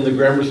have left in the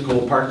grammar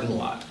school parking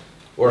lot?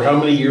 Or how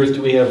many years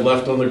do we have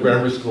left on the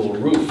grammar school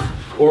roof?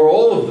 Or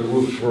all of the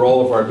roofs for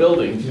all of our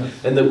buildings, Yes.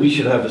 and that we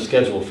should have a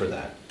schedule for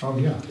that. Oh,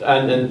 yeah.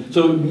 And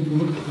so,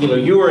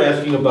 you were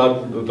asking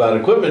about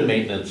equipment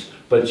maintenance,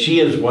 but she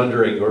is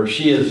wondering, or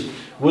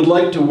would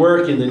like to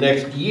work in the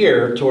next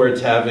year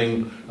towards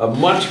having a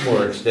much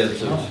more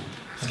extensive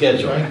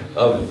schedule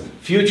of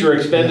future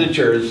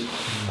expenditures,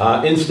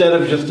 instead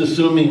of just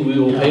assuming we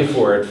will pay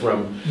for it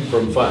from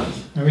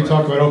funds. And we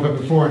talked about OPEB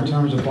before in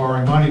terms of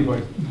borrowing money,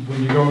 but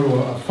when you go to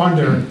a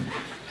funder,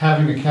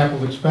 having a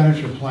capital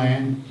expenditure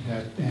plan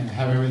and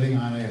have everything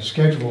on a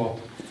schedule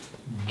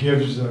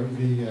gives the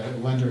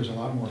lenders a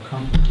lot more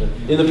comfort.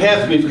 In the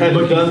past, we've kind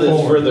of done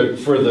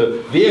this for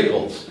the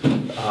vehicles,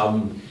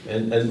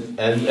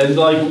 and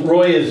like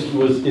Roy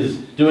is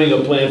doing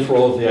a plan for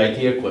all of the IT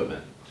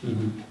equipment.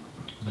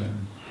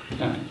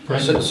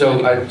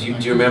 So, do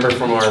you remember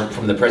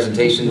from the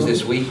presentations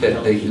this week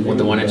that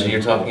the one engineer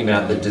talking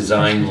about the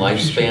design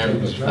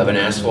lifespan of an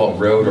asphalt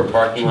road or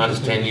parking lot is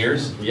 10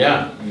 years?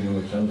 Yeah,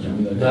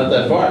 not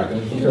that far.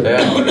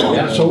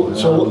 Yeah.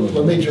 So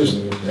let me just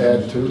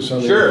add to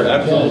something. Sure,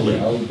 absolutely.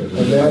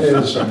 And that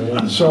is,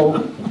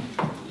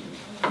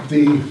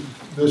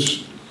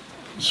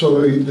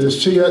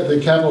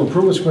 the capital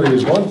improvements committee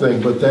is one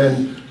thing, but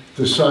then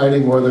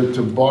deciding whether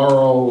to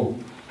borrow,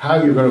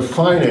 how you're gonna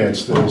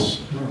finance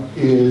this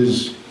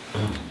is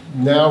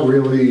now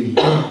really,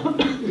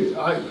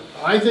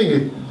 I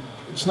think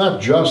it's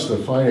not just the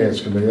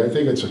finance committee, I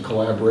think it's a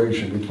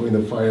collaboration between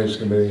the finance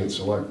committee and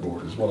select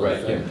board is what I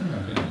think.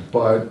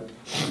 But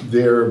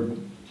they're,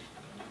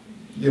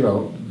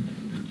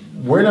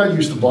 we're not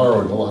used to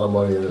borrowing a lot of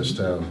money in this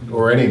town,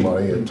 or any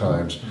money at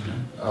times.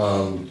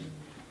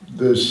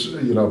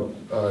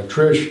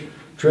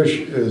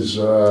 Trish is,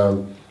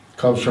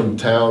 comes from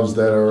towns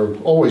that are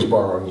always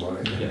borrowing money.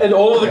 And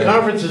all of the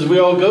conferences we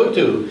all go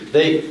to,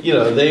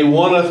 they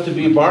want us to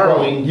be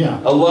borrowing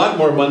Yeah. a lot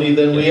more money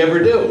than we ever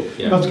do.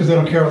 That's because they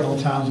don't care what little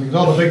towns, because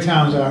all the big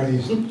towns are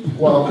these.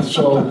 Well,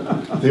 so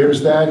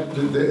there's that,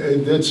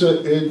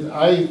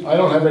 I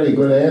don't have any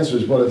good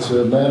answers, but it's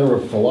a matter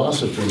of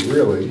philosophy,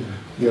 really.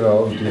 Do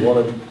you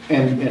want to?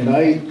 And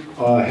I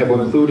have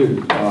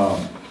included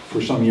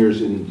for some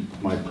years in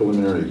my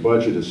preliminary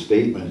budget a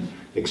statement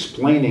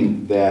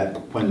explaining that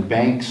when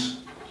banks,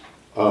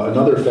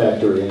 another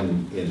factor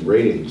in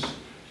ratings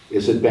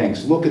is that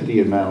banks look at the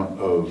amount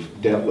of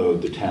debt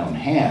load the town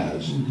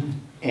has,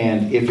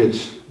 and if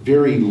it's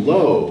very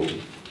low,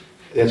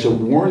 that's a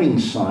warning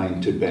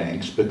sign to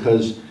banks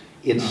because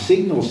it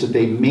signals that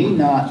they may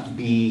not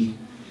be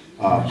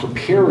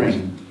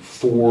preparing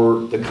for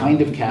the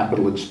kind of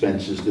capital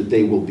expenses that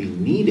they will be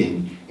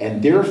needing,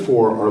 and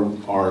therefore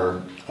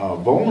are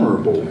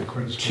vulnerable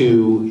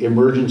to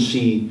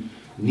emergency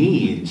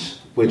needs,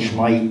 which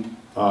might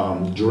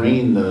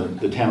drain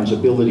the town's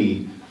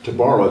ability to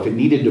borrow. If it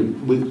needed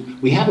to,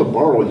 we have a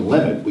borrowing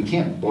limit. We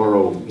can't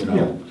borrow,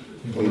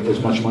 as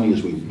much money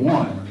as we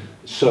want.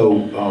 So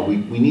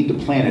we need to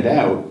plan it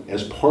out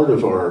as part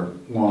of our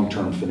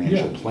long-term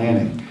financial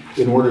planning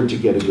in order to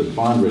get a good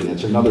bond rating.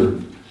 It's another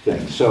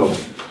thing. So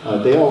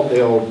they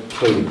all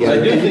play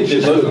together. I do think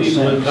that most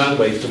people in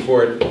Conway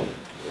support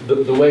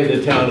the way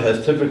the town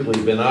has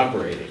typically been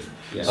operating,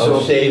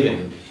 of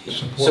saving. They're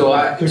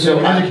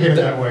indicated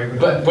that way.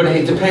 But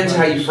it depends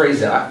how you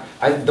phrase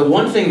it. The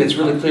one thing that's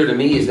really clear to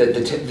me is that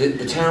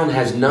the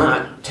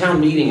town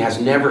meeting has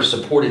never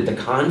supported the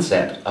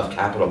concept of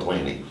capital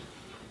planning.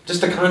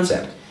 Just the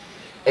concept.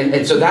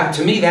 And so that,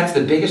 to me, that's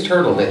the biggest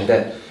hurdle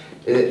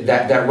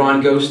that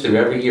Ron goes through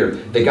every year.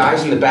 The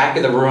guys in the back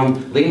of the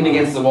room leaning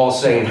against the wall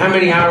saying, how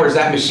many hours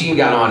that machine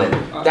got on it?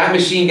 That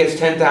machine gets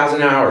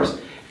 10,000 hours.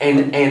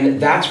 And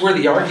that's where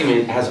the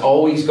argument has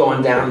always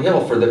gone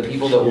downhill for the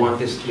people that want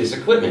this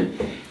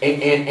equipment.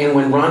 And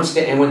when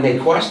when they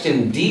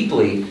question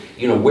deeply,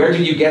 where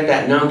did you get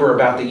that number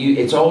about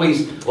it's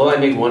always, well, I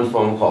made one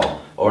phone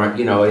call. Or,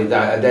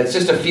 that's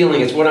just a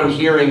feeling. It's what I'm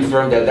hearing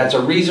from that's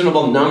a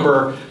reasonable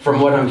number from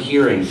what I'm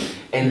hearing.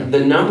 And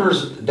the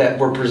numbers that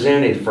were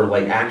presented for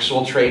like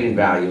actual trading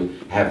value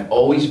have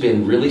always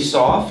been really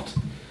soft.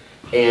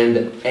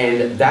 And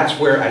that's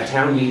where at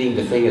town meeting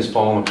the thing has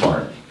fallen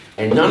apart.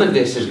 And none of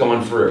this has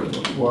gone through.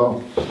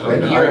 Well,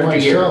 and I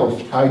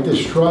myself, I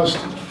distrust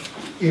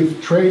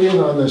if trade-in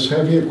on this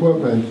heavy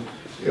equipment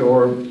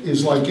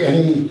is like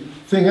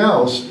anything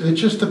else, it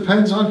just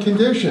depends on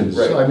conditions.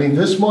 Right. I mean,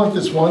 this month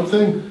it's one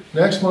thing,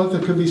 next month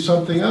it could be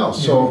something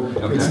else. So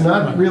it's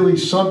not really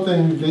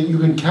something that you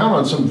can count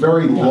on some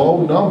very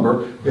low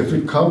number. If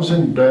it comes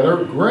in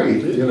better,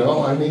 great,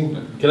 I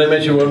mean. Can I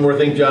mention one more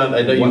thing, John?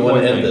 I know you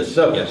want to end this.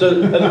 So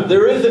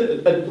there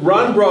is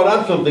Ron brought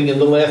up something in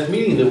the last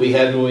meeting that we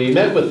had when we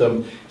met with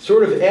them,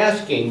 sort of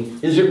asking,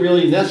 is it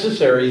really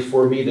necessary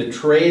for me to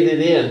trade it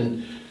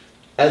in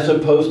as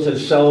opposed to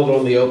sell it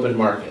on the open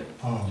market?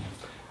 Oh.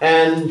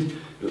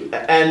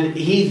 And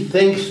he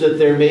thinks that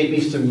there may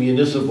be some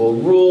municipal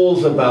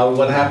rules about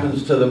what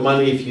happens to the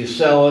money if you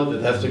sell it.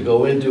 It has to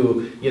go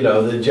into,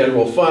 the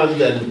general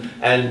fund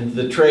and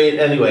the trade.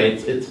 Anyway,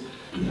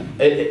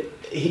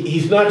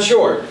 he's not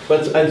sure.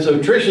 And so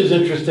Trish is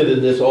interested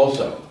in this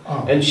also.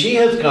 Oh. And she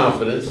has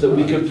confidence that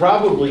we could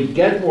probably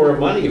get more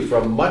money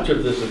from much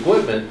of this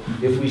equipment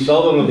if we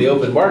sell it on the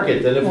open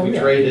market than if we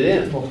trade it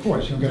in. Well, of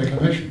course, you'll get a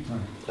commission.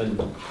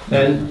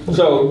 And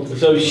so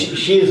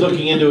she is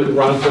looking into it, and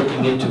Ron's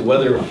looking into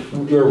whether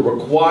we're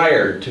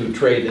required to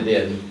trade it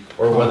in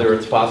or whether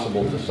it's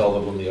possible to sell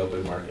them on the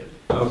open market.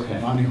 Okay.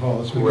 Monty Hall,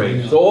 let's make Great. a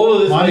deal. So all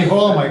of this. Monty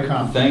Hall might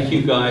come. Thank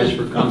you guys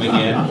for coming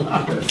in.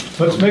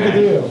 Let's make a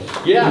deal.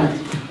 Yeah.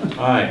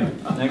 All right,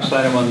 next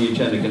item on the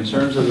agenda,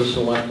 concerns of the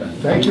selectmen.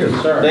 Thank you.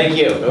 Thank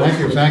you.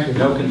 Thank you.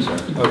 No concern,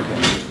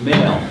 okay.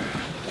 Mail.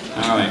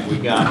 All right, we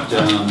got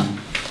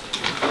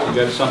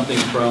something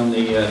from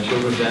the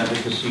Children's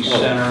Advocacy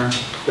Center.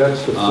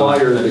 That's the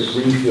flyer that that's-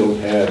 Greenfield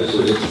had this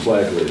for is- its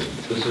flag raising.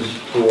 This is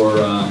for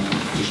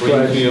Describes the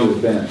Greenfield,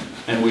 event.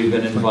 and we've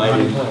been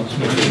invited.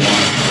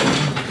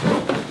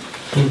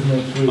 Who's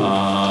next week?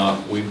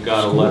 We've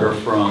got a letter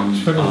from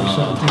February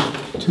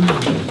 17th, Tuesday,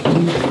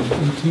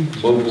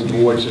 18th. local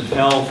boards of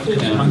health,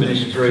 town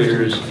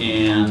administrators,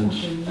 and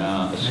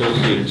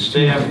associated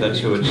staff. That's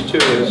who it's to.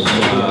 It's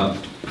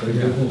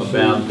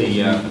about the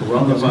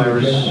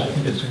coronavirus.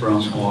 It's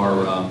from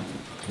our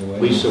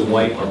Lisa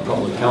White, our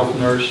public health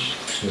nurse.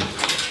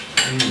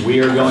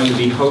 We are going to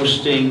be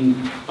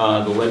hosting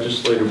the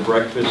legislative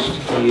breakfast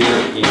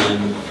here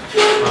in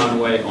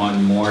Conway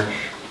on March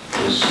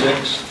the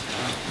 6th.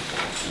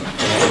 Okay,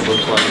 it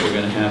looks like we're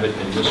going to have it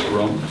in this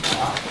room.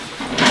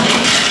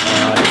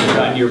 Is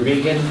that your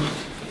beacon?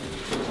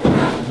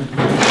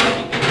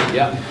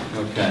 Yeah.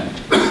 Okay.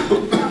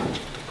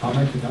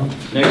 Comment, no?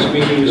 Next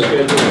meeting is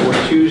scheduled for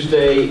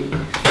Tuesday,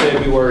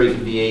 February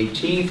the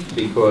 18th,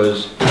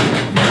 because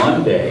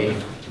Monday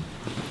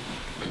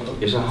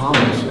is a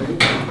holiday.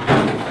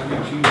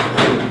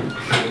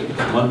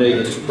 Monday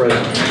is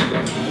President's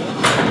Day.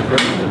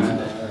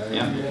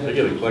 Yeah. I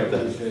gotta collect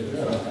that.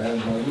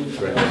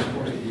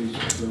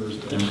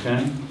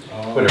 Okay.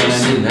 But I've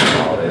seen that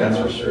holiday, that's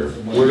for sure.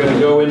 We're going to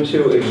go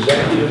into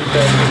executive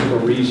session for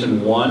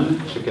reason one,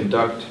 to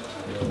conduct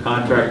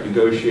contract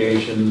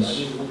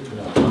negotiations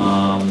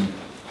about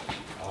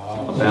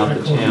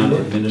the town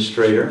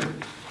administrator.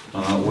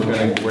 We're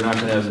not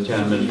going to have the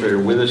town administrator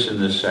with us in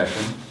this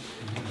session.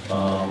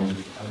 Going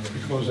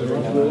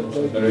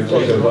to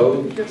take a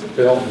vote,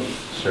 Phil?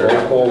 Sure.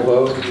 Roll call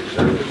vote?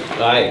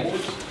 Aye.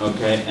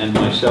 Okay, and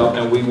myself,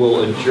 and we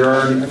will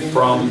adjourn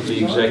from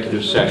the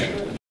executive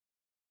session.